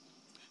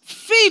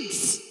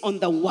 Feeds on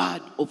the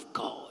word of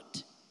God.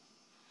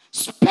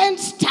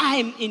 Spends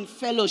time in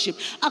fellowship.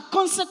 A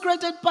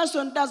consecrated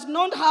person does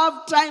not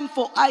have time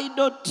for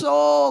idle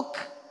talk.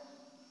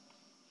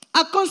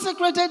 A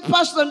consecrated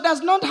person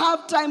does not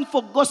have time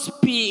for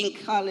gossiping.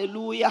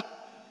 Hallelujah.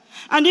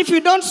 And if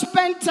you don't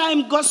spend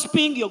time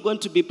gossiping, you're going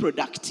to be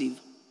productive.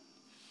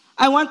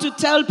 I want to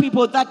tell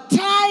people that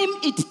time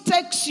it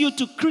takes you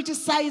to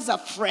criticize a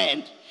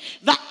friend,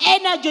 the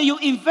energy you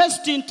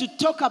invest in to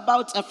talk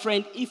about a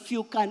friend, if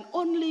you can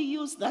only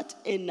use that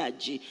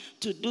energy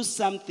to do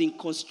something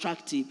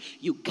constructive,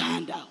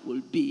 Uganda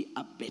will be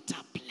a better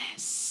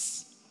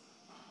place.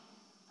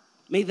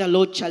 May the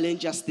Lord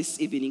challenge us this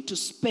evening to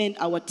spend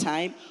our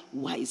time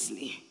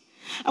wisely.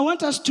 I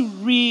want us to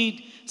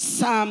read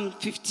Psalm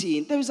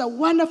 15. There is a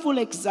wonderful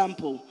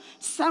example.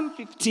 Psalm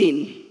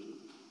 15.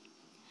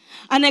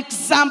 An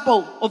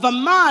example of a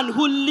man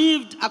who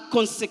lived a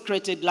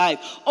consecrated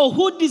life, or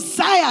who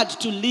desired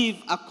to live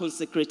a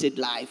consecrated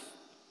life.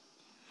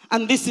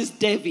 And this is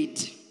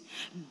David.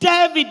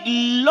 David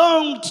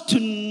longed to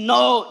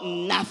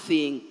know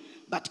nothing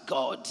but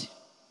God.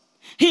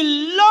 He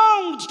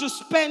longed to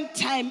spend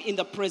time in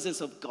the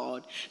presence of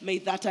God. May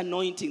that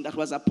anointing that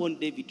was upon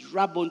David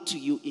rub onto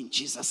you in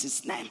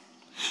Jesus' name.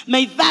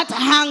 May that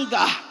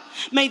hunger,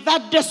 may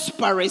that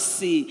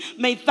desperation,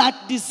 may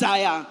that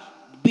desire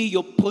be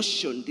your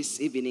portion this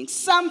evening.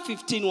 Psalm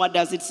 15, what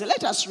does it say?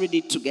 Let us read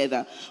it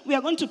together. We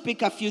are going to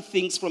pick a few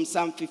things from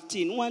Psalm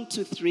 15. 1,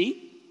 2,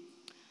 3.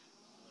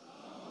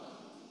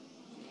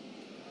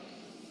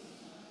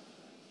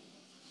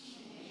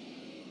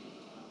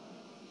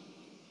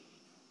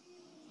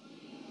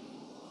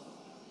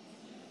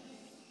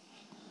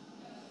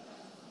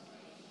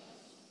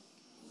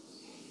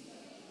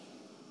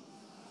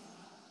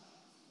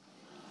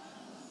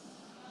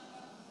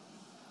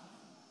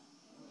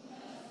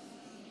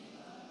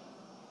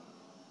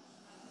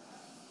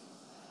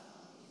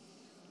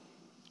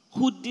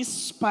 Who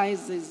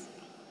despises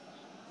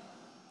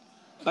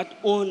but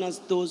honors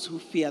those who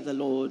fear the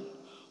Lord,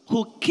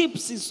 who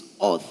keeps his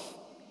oath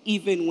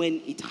even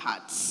when it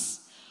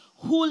hurts,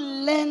 who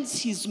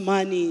lends his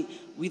money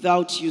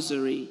without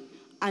usury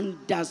and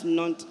does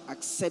not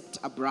accept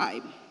a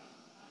bribe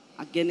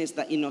against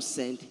the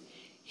innocent.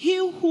 He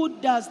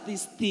who does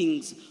these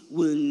things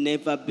will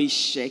never be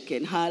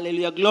shaken.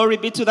 Hallelujah. Glory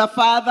be to the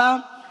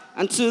Father,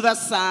 and to the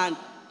Son,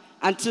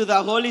 and to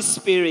the Holy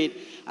Spirit,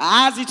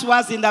 as it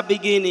was in the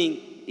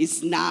beginning,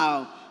 is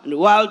now, and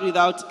world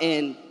without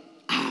end.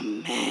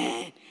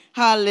 Amen.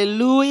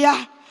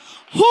 Hallelujah.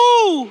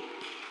 Who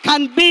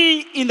can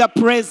be in the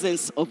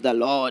presence of the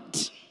Lord?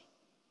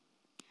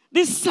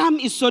 This psalm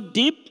is so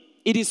deep.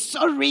 It is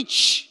so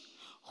rich.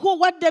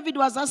 What David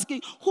was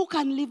asking, who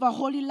can live a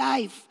holy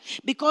life?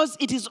 Because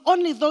it is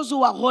only those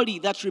who are holy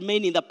that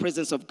remain in the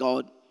presence of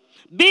God.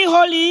 Be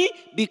holy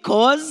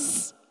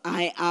because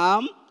I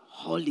am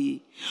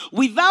holy.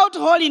 Without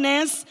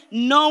holiness,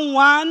 no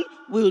one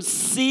will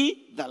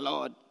see the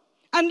Lord.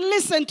 And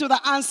listen to the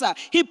answer.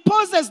 He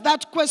poses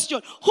that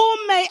question,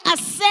 who may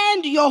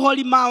ascend your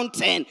holy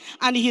mountain?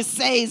 And he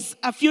says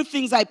a few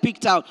things I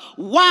picked out.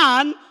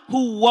 One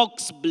who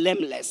walks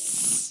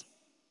blameless.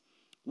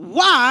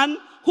 One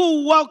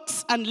who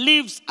walks and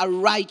lives a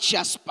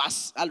righteous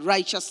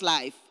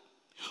life.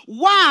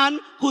 One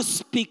who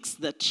speaks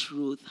the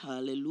truth.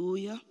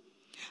 Hallelujah.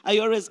 I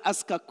always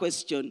ask a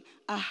question.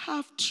 A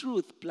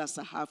half-truth plus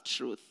a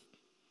half-truth.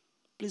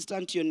 Please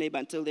turn to your neighbor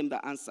and tell them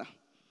the answer.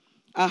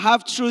 A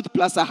half-truth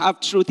plus a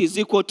half-truth is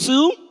equal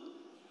to?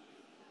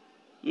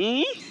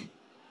 A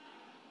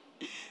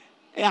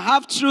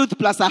half-truth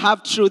plus a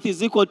half-truth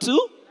is equal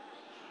to?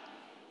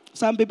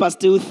 Some people are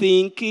still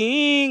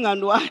thinking,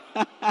 and what?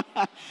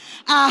 A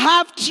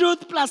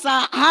half-truth plus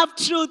a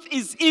half-truth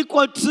is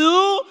equal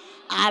to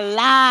a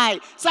lie.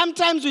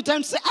 Sometimes we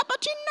tend to say,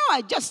 but you know,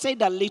 I just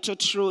said a little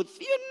truth.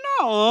 You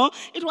know,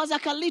 it was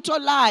like a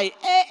little lie.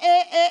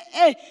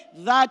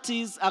 That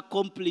is a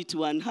complete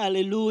one.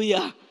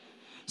 Hallelujah.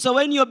 So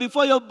when you're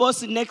before your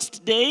boss the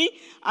next day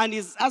and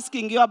he's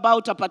asking you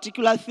about a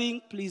particular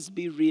thing, please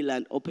be real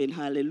and open.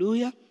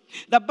 Hallelujah.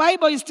 The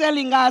Bible is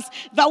telling us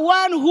the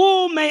one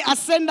who may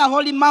ascend the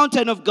holy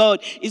mountain of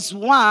God is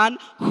one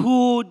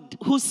who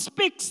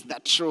speaks the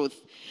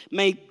truth.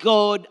 May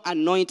God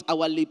anoint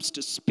our lips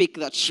to speak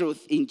the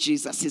truth in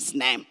Jesus'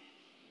 name.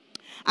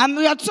 And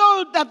we are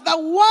told that the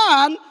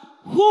one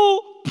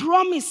who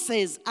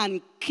promises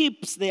and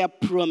keeps their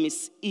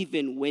promise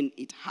even when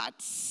it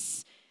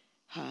hurts.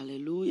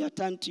 Hallelujah.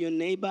 Turn to your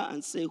neighbor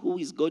and say, who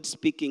is God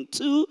speaking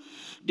to?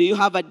 Do you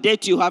have a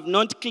debt you have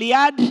not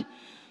cleared?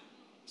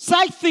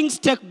 Such things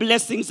take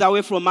blessings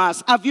away from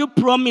us. Have you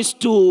promised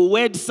to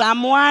wed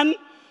someone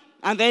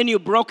and then you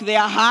broke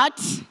their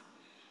heart?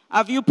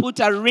 Have you put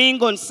a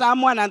ring on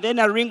someone and then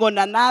a ring on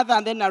another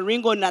and then a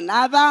ring on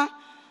another?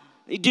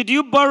 Did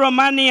you borrow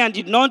money and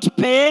did not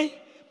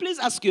pay? Please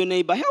ask your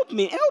neighbor, help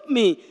me, help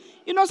me.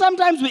 You know,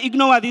 sometimes we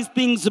ignore these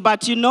things,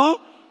 but you know,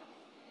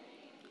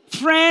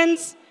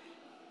 friends,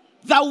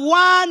 the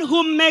one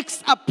who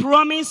makes a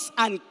promise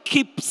and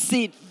keeps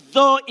it,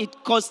 though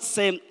it costs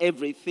him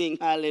everything.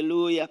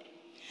 Hallelujah.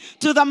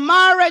 To the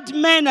married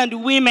men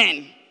and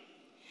women,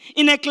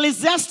 in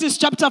Ecclesiastes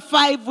chapter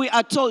 5, we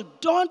are told,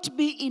 don't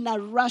be in a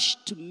rush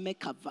to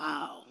make a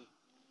vow.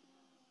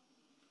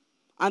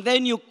 And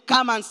then you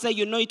come and say,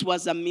 you know, it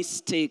was a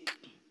mistake.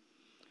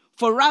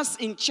 For us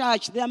in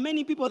church, there are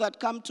many people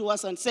that come to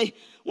us and say,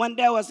 one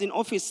day I was in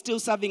office still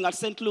serving at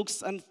St.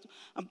 Luke's, and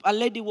a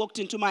lady walked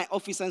into my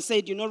office and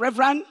said, you know,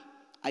 Reverend,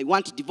 I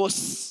want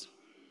divorce.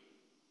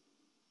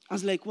 I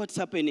was like, what's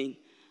happening?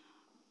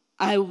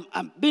 I've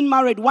been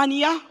married 1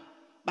 year,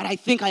 but I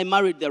think I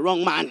married the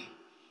wrong man.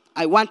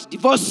 I want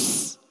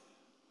divorce.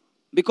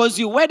 Because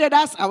you wedded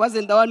us, I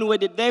wasn't the one who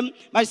wedded them,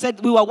 but I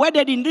said, we were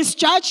wedded in this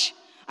church,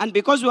 and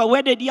because we were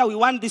wedded here, we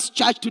want this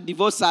church to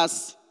divorce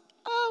us.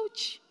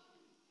 Ouch.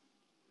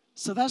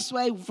 So that's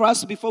why for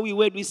us, before we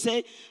wed, we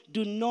say,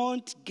 do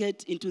not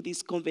get into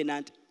this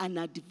covenant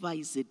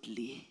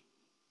unadvisedly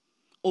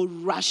or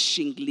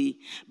rushingly,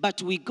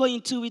 but we go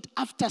into it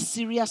after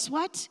serious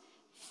what?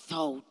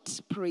 Thought.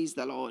 Praise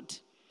the Lord.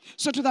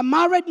 So to the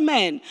married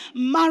men,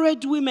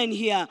 married women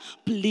here,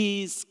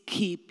 please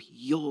keep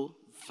your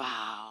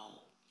vow.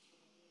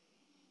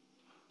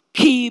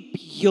 Keep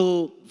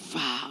your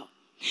vow.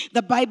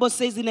 The Bible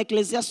says in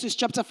Ecclesiastes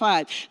chapter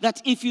 5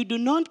 that if you do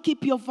not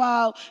keep your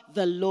vow,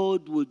 the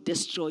Lord will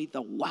destroy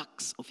the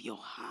works of your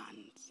hands.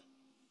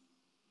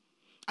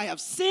 I have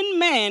seen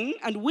men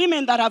and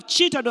women that have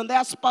cheated on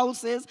their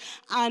spouses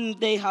and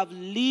they have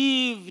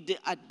lived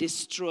a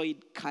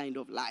destroyed kind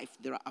of life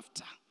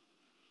thereafter.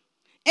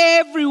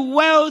 Every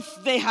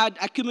wealth they had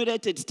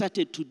accumulated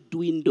started to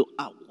dwindle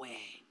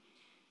away.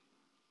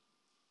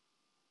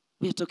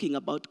 We are talking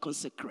about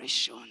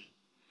consecration.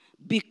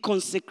 Be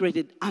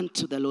consecrated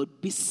unto the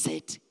Lord. Be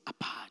set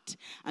apart.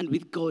 And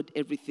with God,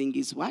 everything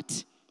is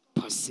what?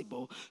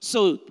 Possible.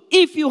 So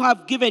if you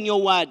have given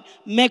your word,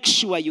 make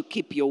sure you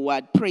keep your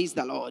word. Praise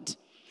the Lord.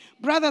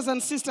 Brothers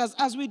and sisters,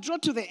 as we draw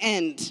to the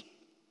end,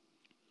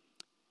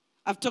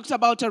 I've talked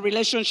about a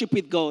relationship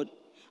with God.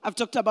 I've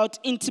talked about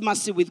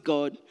intimacy with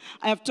God.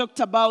 I have talked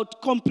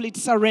about complete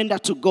surrender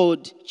to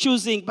God,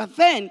 choosing. But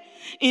then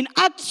in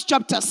Acts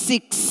chapter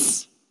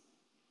 6,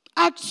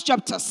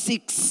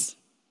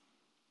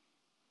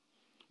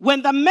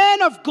 when the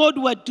men of God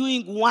were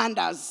doing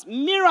wonders,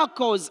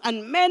 miracles,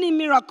 and many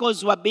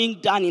miracles were being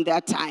done in their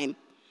time,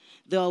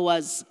 there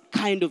was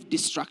kind of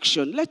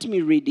distraction. Let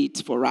me read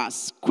it for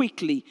us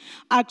quickly.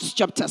 Acts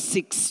chapter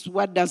 6,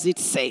 what does it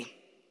say?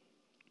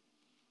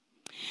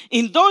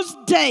 In those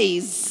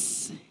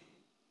days,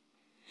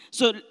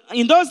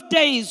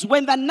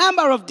 when the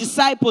number of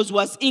disciples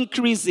was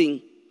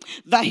increasing,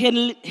 the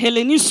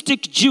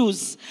Hellenistic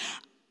Jews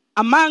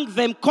among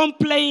them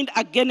complained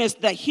against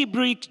the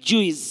Hebrew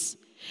Jews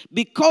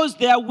because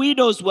their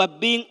widows were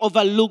being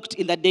overlooked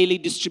in the daily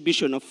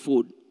distribution of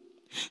food.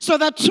 So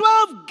the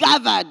 12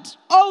 gathered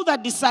all the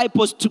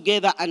disciples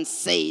together and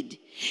said,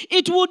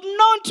 "It would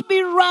not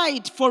be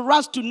right for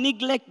us to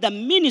neglect the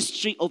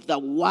ministry of the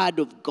word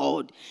of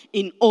God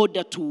in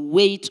order to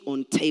wait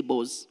on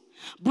tables.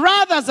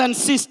 Brothers and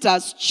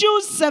sisters,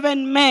 choose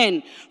 7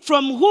 men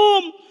from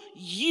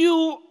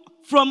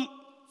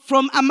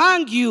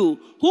among you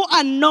who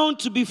are known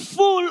to be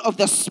full of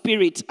the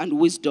Spirit and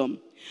wisdom.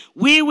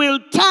 We will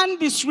turn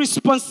this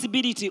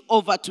responsibility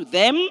over to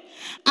them,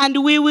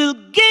 and we will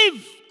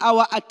give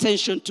our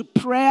attention to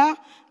prayer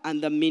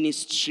and the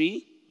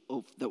ministry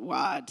of the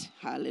word."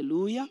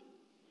 Hallelujah.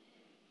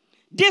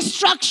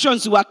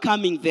 Distractions were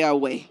coming their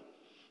way.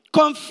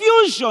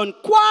 Confusion,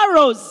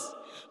 quarrels,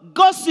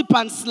 gossip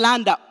and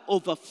slander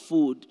over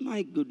food.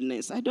 My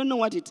goodness, I don't know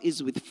what it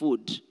is with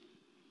food.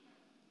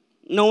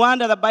 No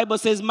wonder the Bible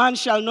says man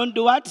shall not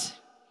do what?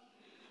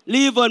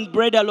 Live on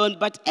bread alone,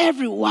 but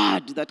every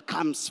word that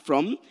comes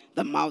from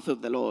the mouth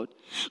of the Lord.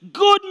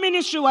 Good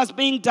ministry was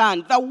being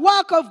done. The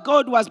work of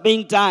God was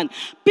being done.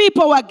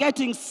 People were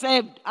getting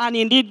saved, and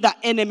indeed the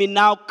enemy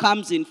now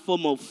comes in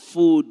form of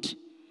food.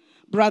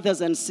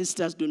 Brothers and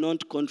sisters, do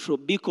not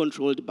be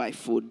controlled by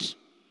food.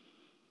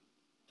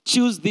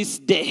 Choose this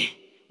day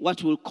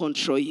what will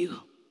control you.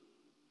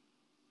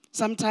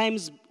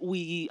 Sometimes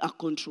we are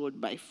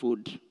controlled by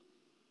food.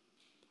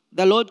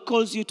 The Lord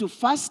calls you to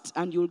fast,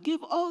 and you'll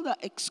give all the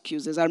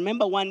excuses. I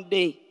remember one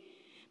day,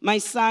 my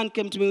son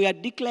came to me. We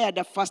had declared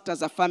a fast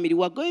as a family. We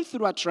were going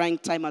through a trying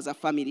time as a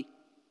family.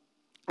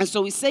 And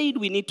so we said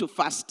we need to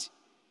fast.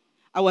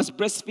 I was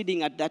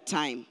breastfeeding at that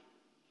time.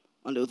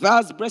 And with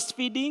us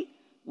breastfeeding,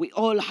 we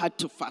all had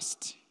to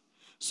fast.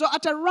 So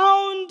at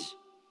around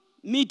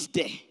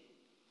midday,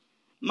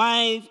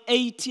 my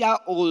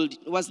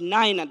 8-year-old, was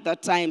 9 at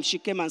that time, she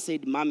came and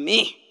said,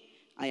 "Mommy,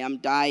 I am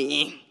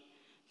dying.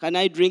 Can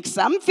I drink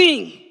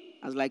something?"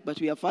 I was like, "But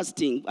we are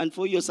fasting. And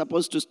for you, you're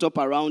supposed to stop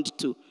around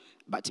 2.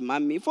 But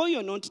mommy, for you,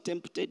 you're not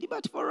tempted.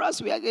 But for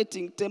us, we are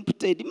getting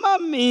tempted.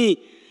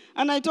 Mommy."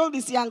 And I told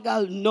this young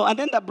girl, "No." And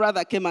then the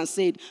brother came and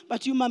said,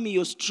 "But you, mommy,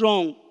 you're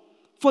strong.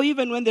 For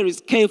even when there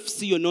is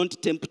KFC, you're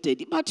not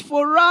tempted. But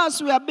for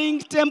us, we are being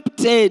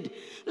tempted.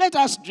 Let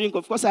us drink."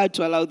 Of course, I had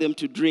to allow them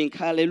to drink.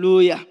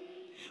 Hallelujah.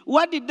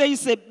 What did they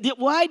say?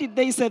 Why did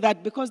they say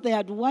that? Because they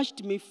had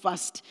watched me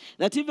fast.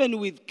 That even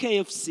with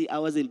KFC, I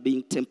wasn't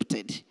being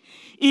tempted.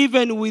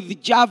 Even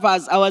with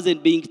Javas, I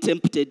wasn't being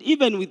tempted.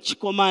 Even with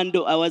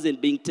Chikomando, I wasn't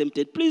being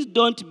tempted. Please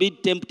don't be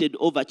tempted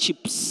over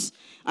chips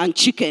and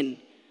chicken.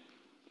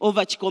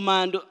 Over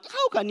Chikomando.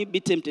 How can you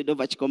be tempted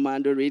over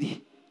Chikomando,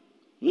 really?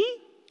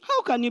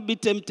 How can you be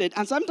tempted?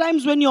 And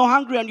sometimes when you're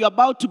hungry and you're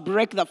about to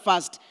break the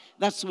fast,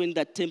 that's when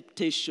the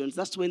temptations,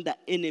 that's when the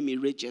enemy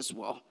rages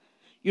war.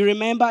 You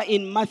remember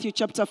in Matthew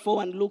chapter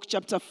 4 and Luke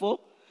chapter 4?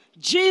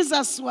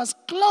 Jesus was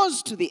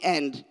close to the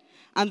end.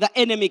 And the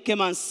enemy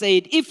came and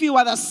said, "If you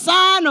are the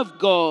Son of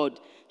God,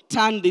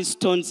 turn these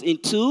stones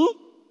into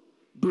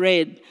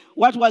bread."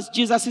 What was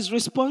Jesus'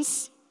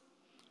 response?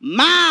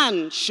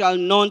 "Man shall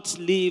not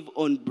live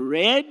on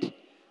bread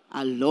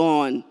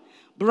alone."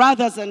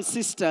 Brothers and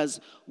sisters,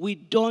 we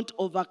don't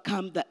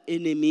overcome the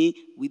enemy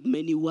with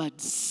many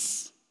words.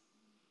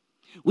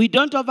 We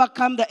don't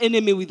overcome the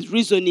enemy with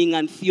reasoning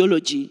and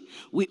theology.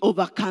 We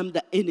overcome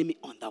the enemy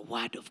on the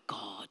word of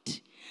God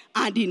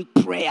and in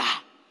prayer.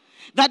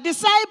 The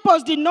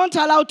disciples did not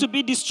allow to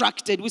be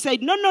distracted. We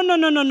said, no.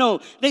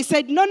 They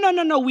said,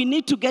 no. We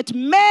need to get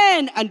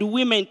men and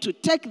women to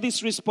take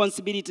this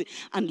responsibility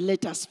and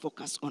let us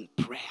focus on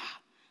prayer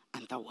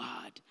and the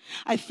word.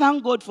 I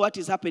thank God for what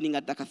is happening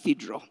at the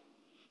cathedral.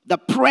 The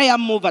prayer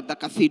move at the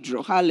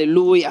cathedral.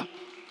 Hallelujah.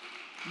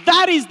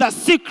 That is the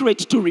secret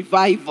to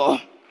revival.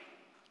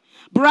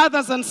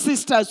 Brothers and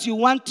sisters, you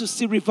want to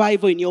see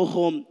revival in your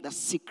home, the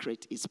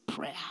secret is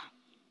prayer.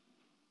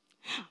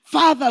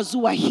 Fathers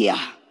who are here,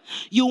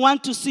 you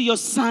want to see your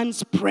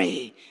sons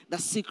pray, the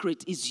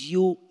secret is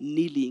you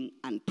kneeling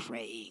and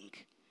praying.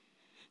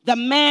 The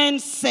men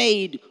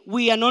said,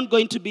 we are not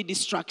going to be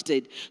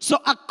distracted. So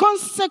a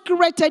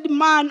consecrated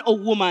man or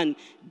woman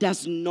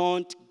does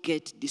not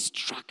get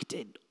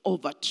distracted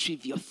over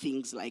trivial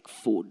things like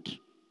food.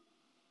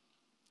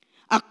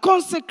 A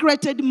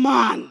consecrated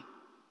man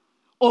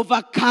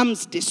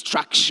overcomes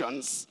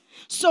distractions.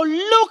 So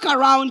look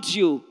around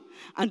you,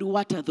 and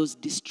what are those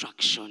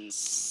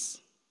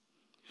distractions?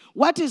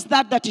 What is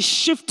that is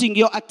shifting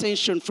your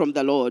attention from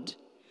the Lord?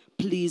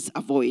 Please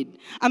avoid.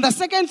 And the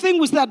second thing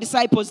which the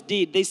disciples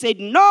did, they said,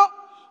 no,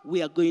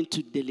 we are going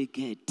to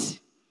delegate.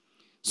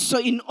 So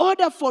in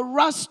order for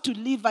us to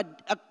live a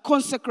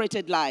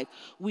consecrated life,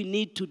 we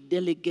need to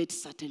delegate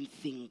certain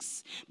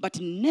things. But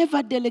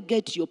never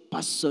delegate your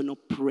personal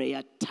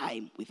prayer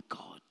time with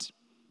God.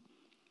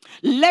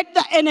 Let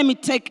the enemy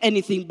take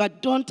anything,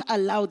 but don't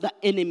allow the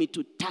enemy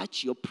to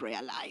touch your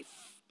prayer life.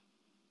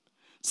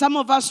 Some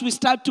of us, we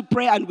start to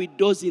pray and we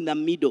doze in the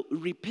middle.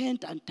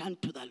 Repent and turn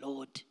to the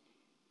Lord.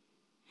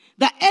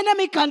 The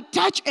enemy can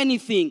touch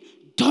anything.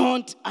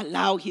 Don't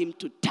allow him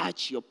to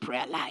touch your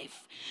prayer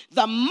life.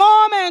 The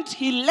moment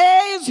he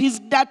lays his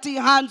dirty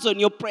hands on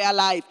your prayer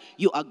life,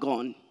 you are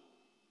gone.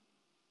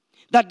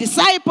 The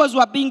disciples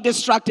were being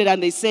distracted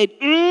and they said,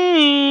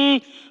 no.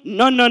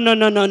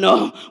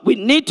 We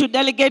need to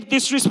delegate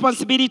this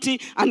responsibility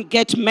and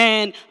get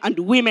men and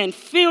women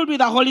filled with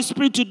the Holy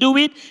Spirit to do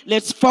it.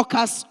 Let's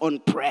focus on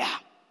prayer.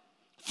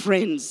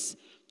 Friends,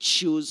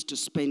 choose to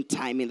spend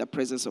time in the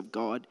presence of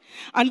God.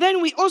 And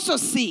then we also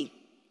see,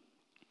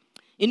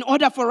 in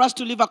order for us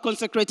to live a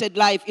consecrated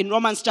life, in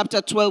Romans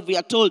chapter 12, we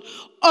are told,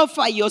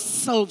 offer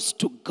yourselves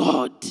to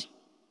God.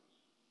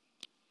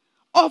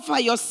 Offer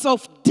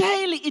yourself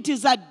daily. It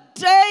is a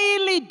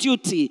daily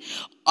duty.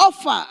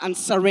 Offer and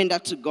surrender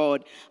to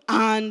God.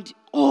 And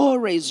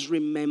always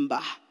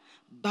remember,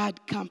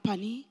 bad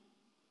company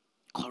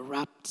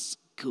corrupts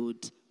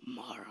good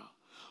moral.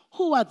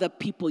 Who are the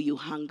people you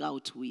hang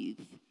out with?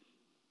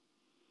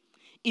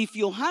 If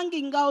you're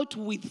hanging out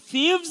with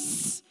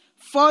thieves,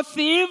 4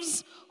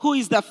 thieves, who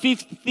is the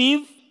 5th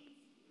thief?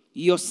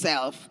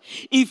 Yourself.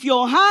 If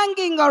you're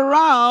hanging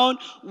around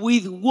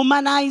with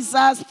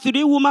womanizers, 3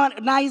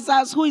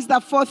 womanizers, who is the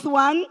 4th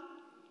one?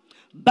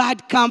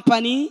 Bad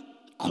company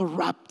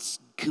corrupts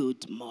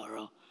good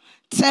moral.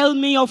 Tell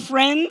me your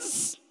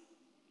friends,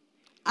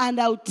 and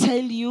I'll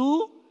tell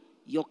you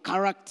your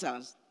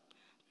characters.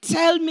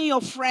 Tell me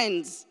your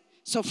friends.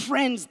 So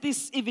friends,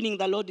 this evening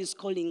the Lord is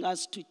calling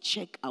us to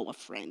check our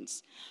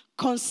friends.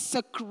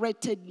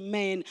 Consecrated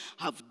men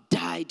have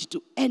died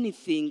to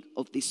anything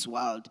of this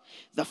world,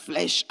 the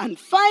flesh. And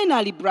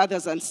finally,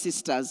 brothers and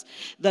sisters,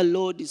 the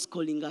Lord is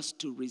calling us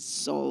to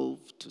resolve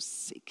to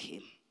seek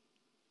him.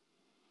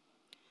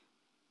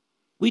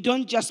 We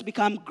don't just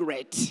become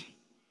great.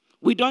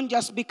 We don't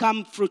just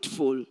become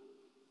fruitful.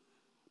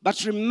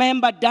 But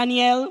remember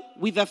Daniel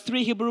with the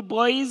 3 Hebrew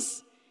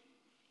boys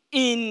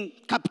in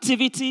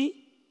captivity.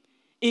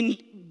 In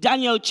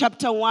Daniel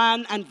chapter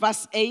 1 and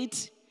verse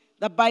 8,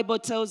 the Bible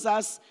tells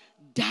us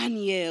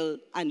Daniel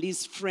and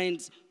his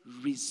friends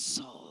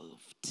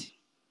resolved.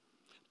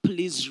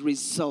 Please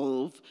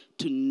resolve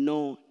to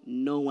know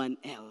no one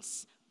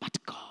else but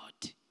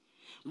God.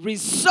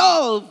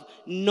 Resolve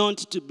not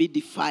to be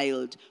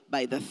defiled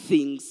by the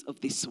things of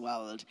this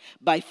world.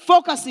 By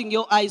focusing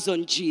your eyes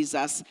on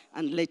Jesus,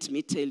 and let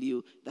me tell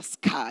you, the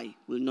sky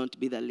will not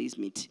be the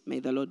limit.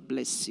 May the Lord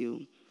bless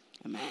you.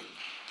 Amen.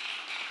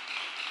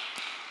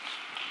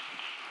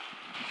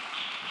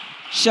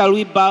 Shall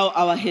we bow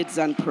our heads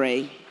and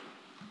pray?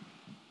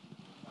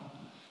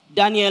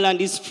 Daniel and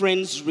his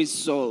friends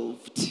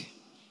resolved.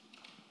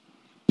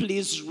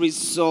 Please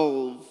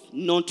resolve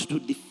not to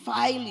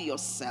defile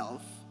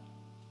yourself.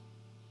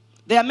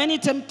 There are many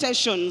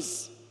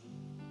temptations.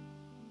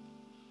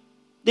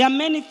 There are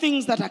many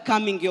things that are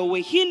coming your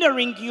way,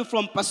 hindering you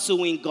from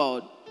pursuing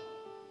God.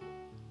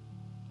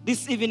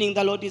 This evening,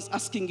 the Lord is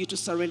asking you to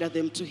surrender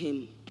them to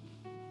him.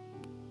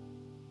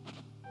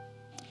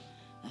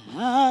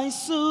 I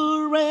surrender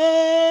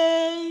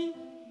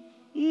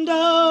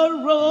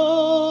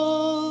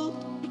all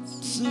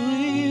to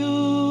you.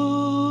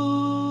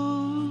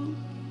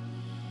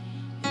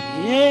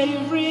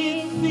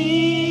 Everything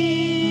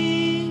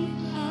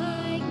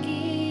I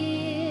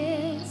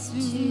give to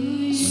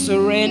you.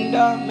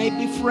 surrender,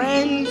 maybe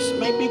friends,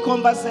 maybe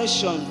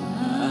conversation.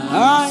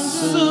 I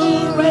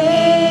surrender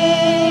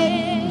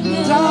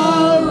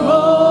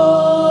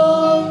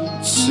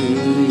all to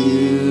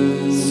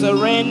you.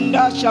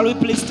 Surrender. Shall we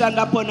please stand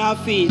up on our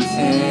feet?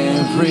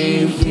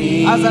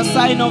 Everything as a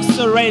sign of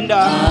surrender,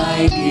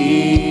 I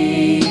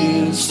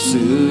give to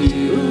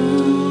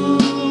you.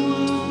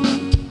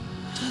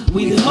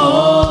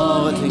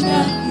 Withholding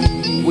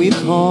nothing.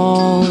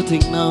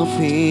 Withholding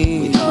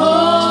nothing.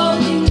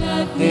 Withholding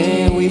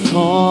nothing.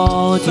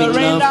 Withholding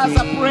surrender as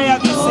a prayer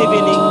this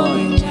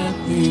evening.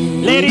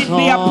 Let it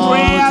be a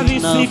prayer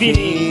this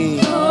evening.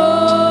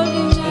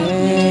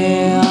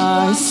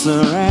 I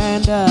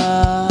surrender.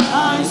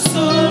 I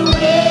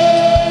surrender.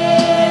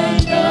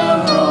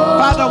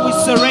 Father, we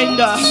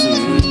surrender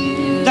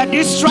the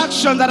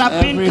distractions that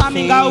have been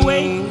coming our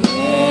way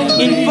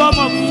in form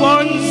of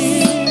phones,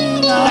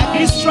 the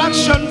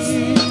distractions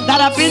that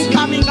have been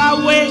coming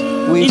our way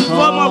in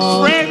form of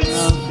friends,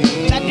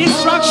 the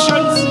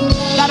distractions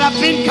that have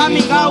been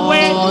coming our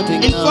way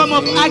in form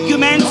of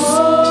arguments,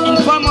 in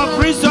form of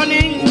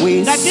reasoning,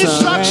 the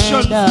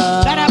distractions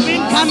that have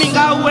been coming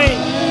our way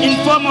in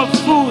form of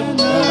food.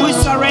 We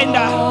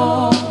surrender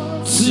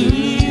to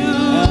you.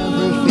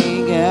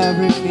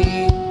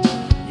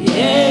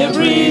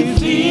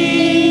 Everything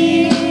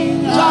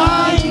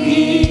I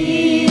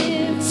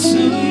give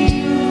to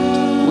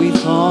you.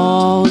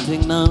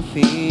 Withholding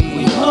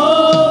nothing.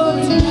 Withholding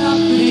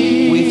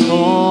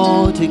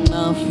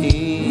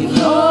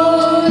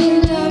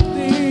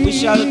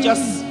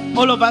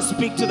all of us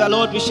speak to the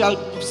Lord. We shall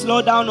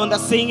slow down on the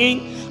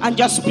singing and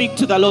just speak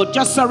to the Lord.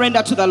 Just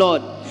surrender to the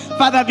Lord.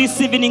 Father, this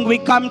evening we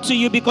come to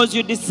you because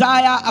you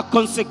desire a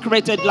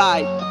consecrated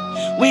life.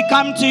 We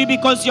come to you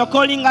because you're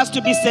calling us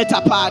to be set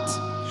apart.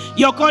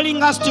 You're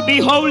calling us to be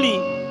holy.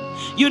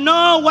 You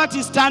know what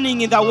is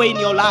standing in the way in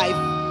your life.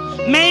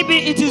 Maybe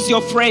it is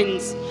your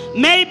friends.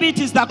 Maybe it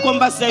is the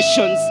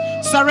conversations.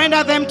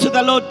 Surrender them to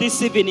the Lord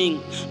this evening.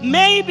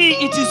 Maybe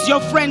it is your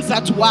friends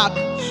at work.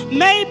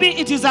 Maybe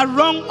it is a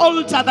wrong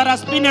altar that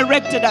has been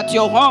erected at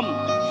your home.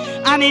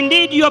 And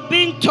indeed you're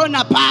being torn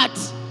apart.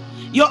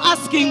 You're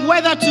asking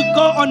whether to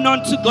go or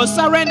not to go.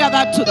 Surrender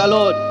that to the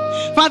Lord.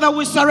 Father,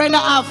 we surrender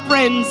our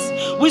friends.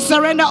 We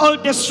surrender all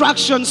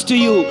distractions to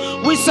you.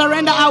 We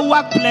surrender our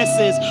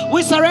workplaces.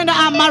 We surrender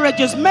our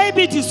marriages.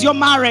 Maybe it is your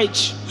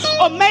marriage.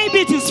 Or maybe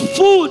it is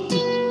food.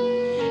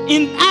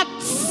 In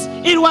Acts,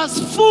 it was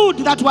food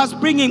that was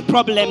bringing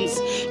problems.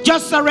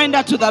 Just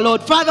surrender to the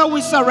Lord. Father,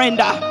 we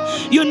surrender.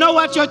 You know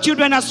what your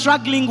children are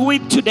struggling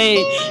with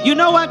today. You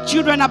know what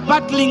children are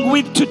battling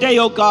with today,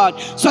 oh God.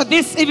 So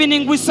this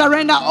evening we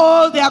surrender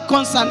all their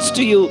concerns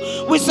to you.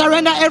 We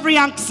surrender every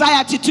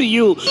anxiety to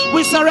you.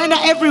 We surrender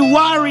every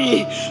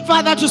worry.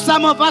 Father, to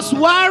some of us,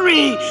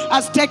 worry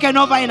has taken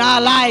over in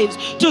our lives.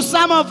 To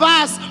some of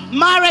us,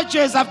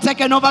 marriages have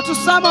taken over. To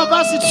some of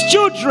us, it's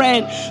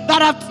children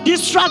that have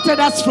distracted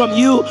us from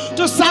you.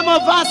 To some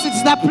of us,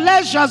 it's the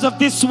pleasures of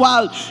this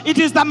world. It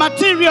is the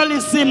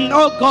materialism,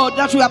 oh God,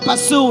 that we are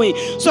pursuing.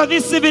 So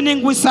this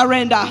evening we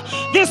surrender.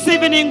 This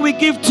evening we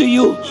give to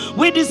you.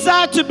 We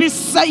desire to be,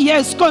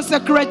 yes,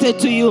 consecrated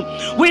to you.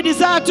 We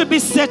desire to be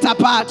set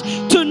apart,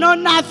 to know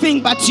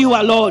nothing but you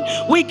alone.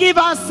 We give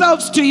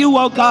ourselves to you,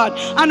 oh God,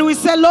 and we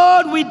say,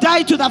 Lord, we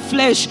die to the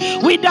flesh.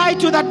 We die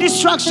to the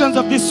distractions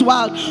of this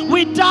world.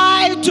 We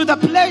die to the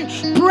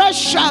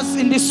pressures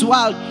in this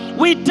world.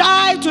 We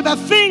die to the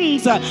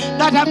things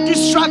that have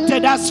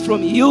distracted us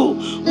from you.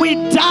 We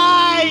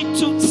die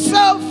to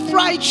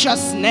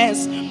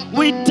self-righteousness.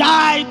 We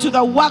die to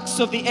the works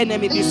of the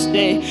enemy this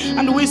day.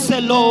 And we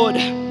say, Lord,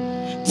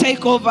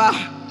 take over.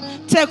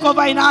 Take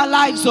over in our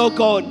lives, oh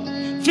God.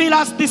 Fill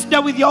us this day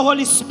with your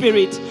Holy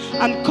Spirit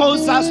and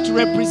cause us to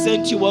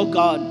represent you, oh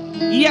God.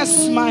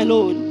 Yes, my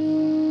Lord.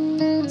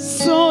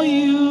 So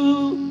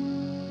you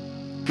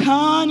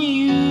can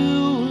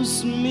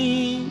use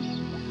me.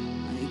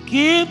 I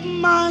give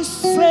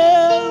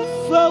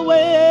myself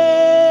away.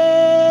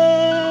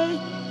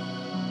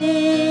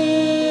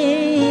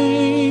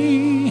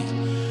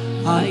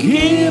 I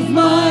give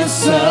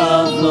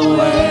myself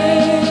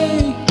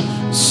away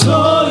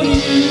so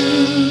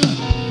you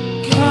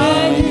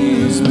can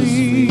use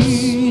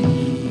me.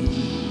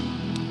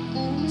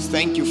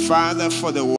 Thank you, Father, for the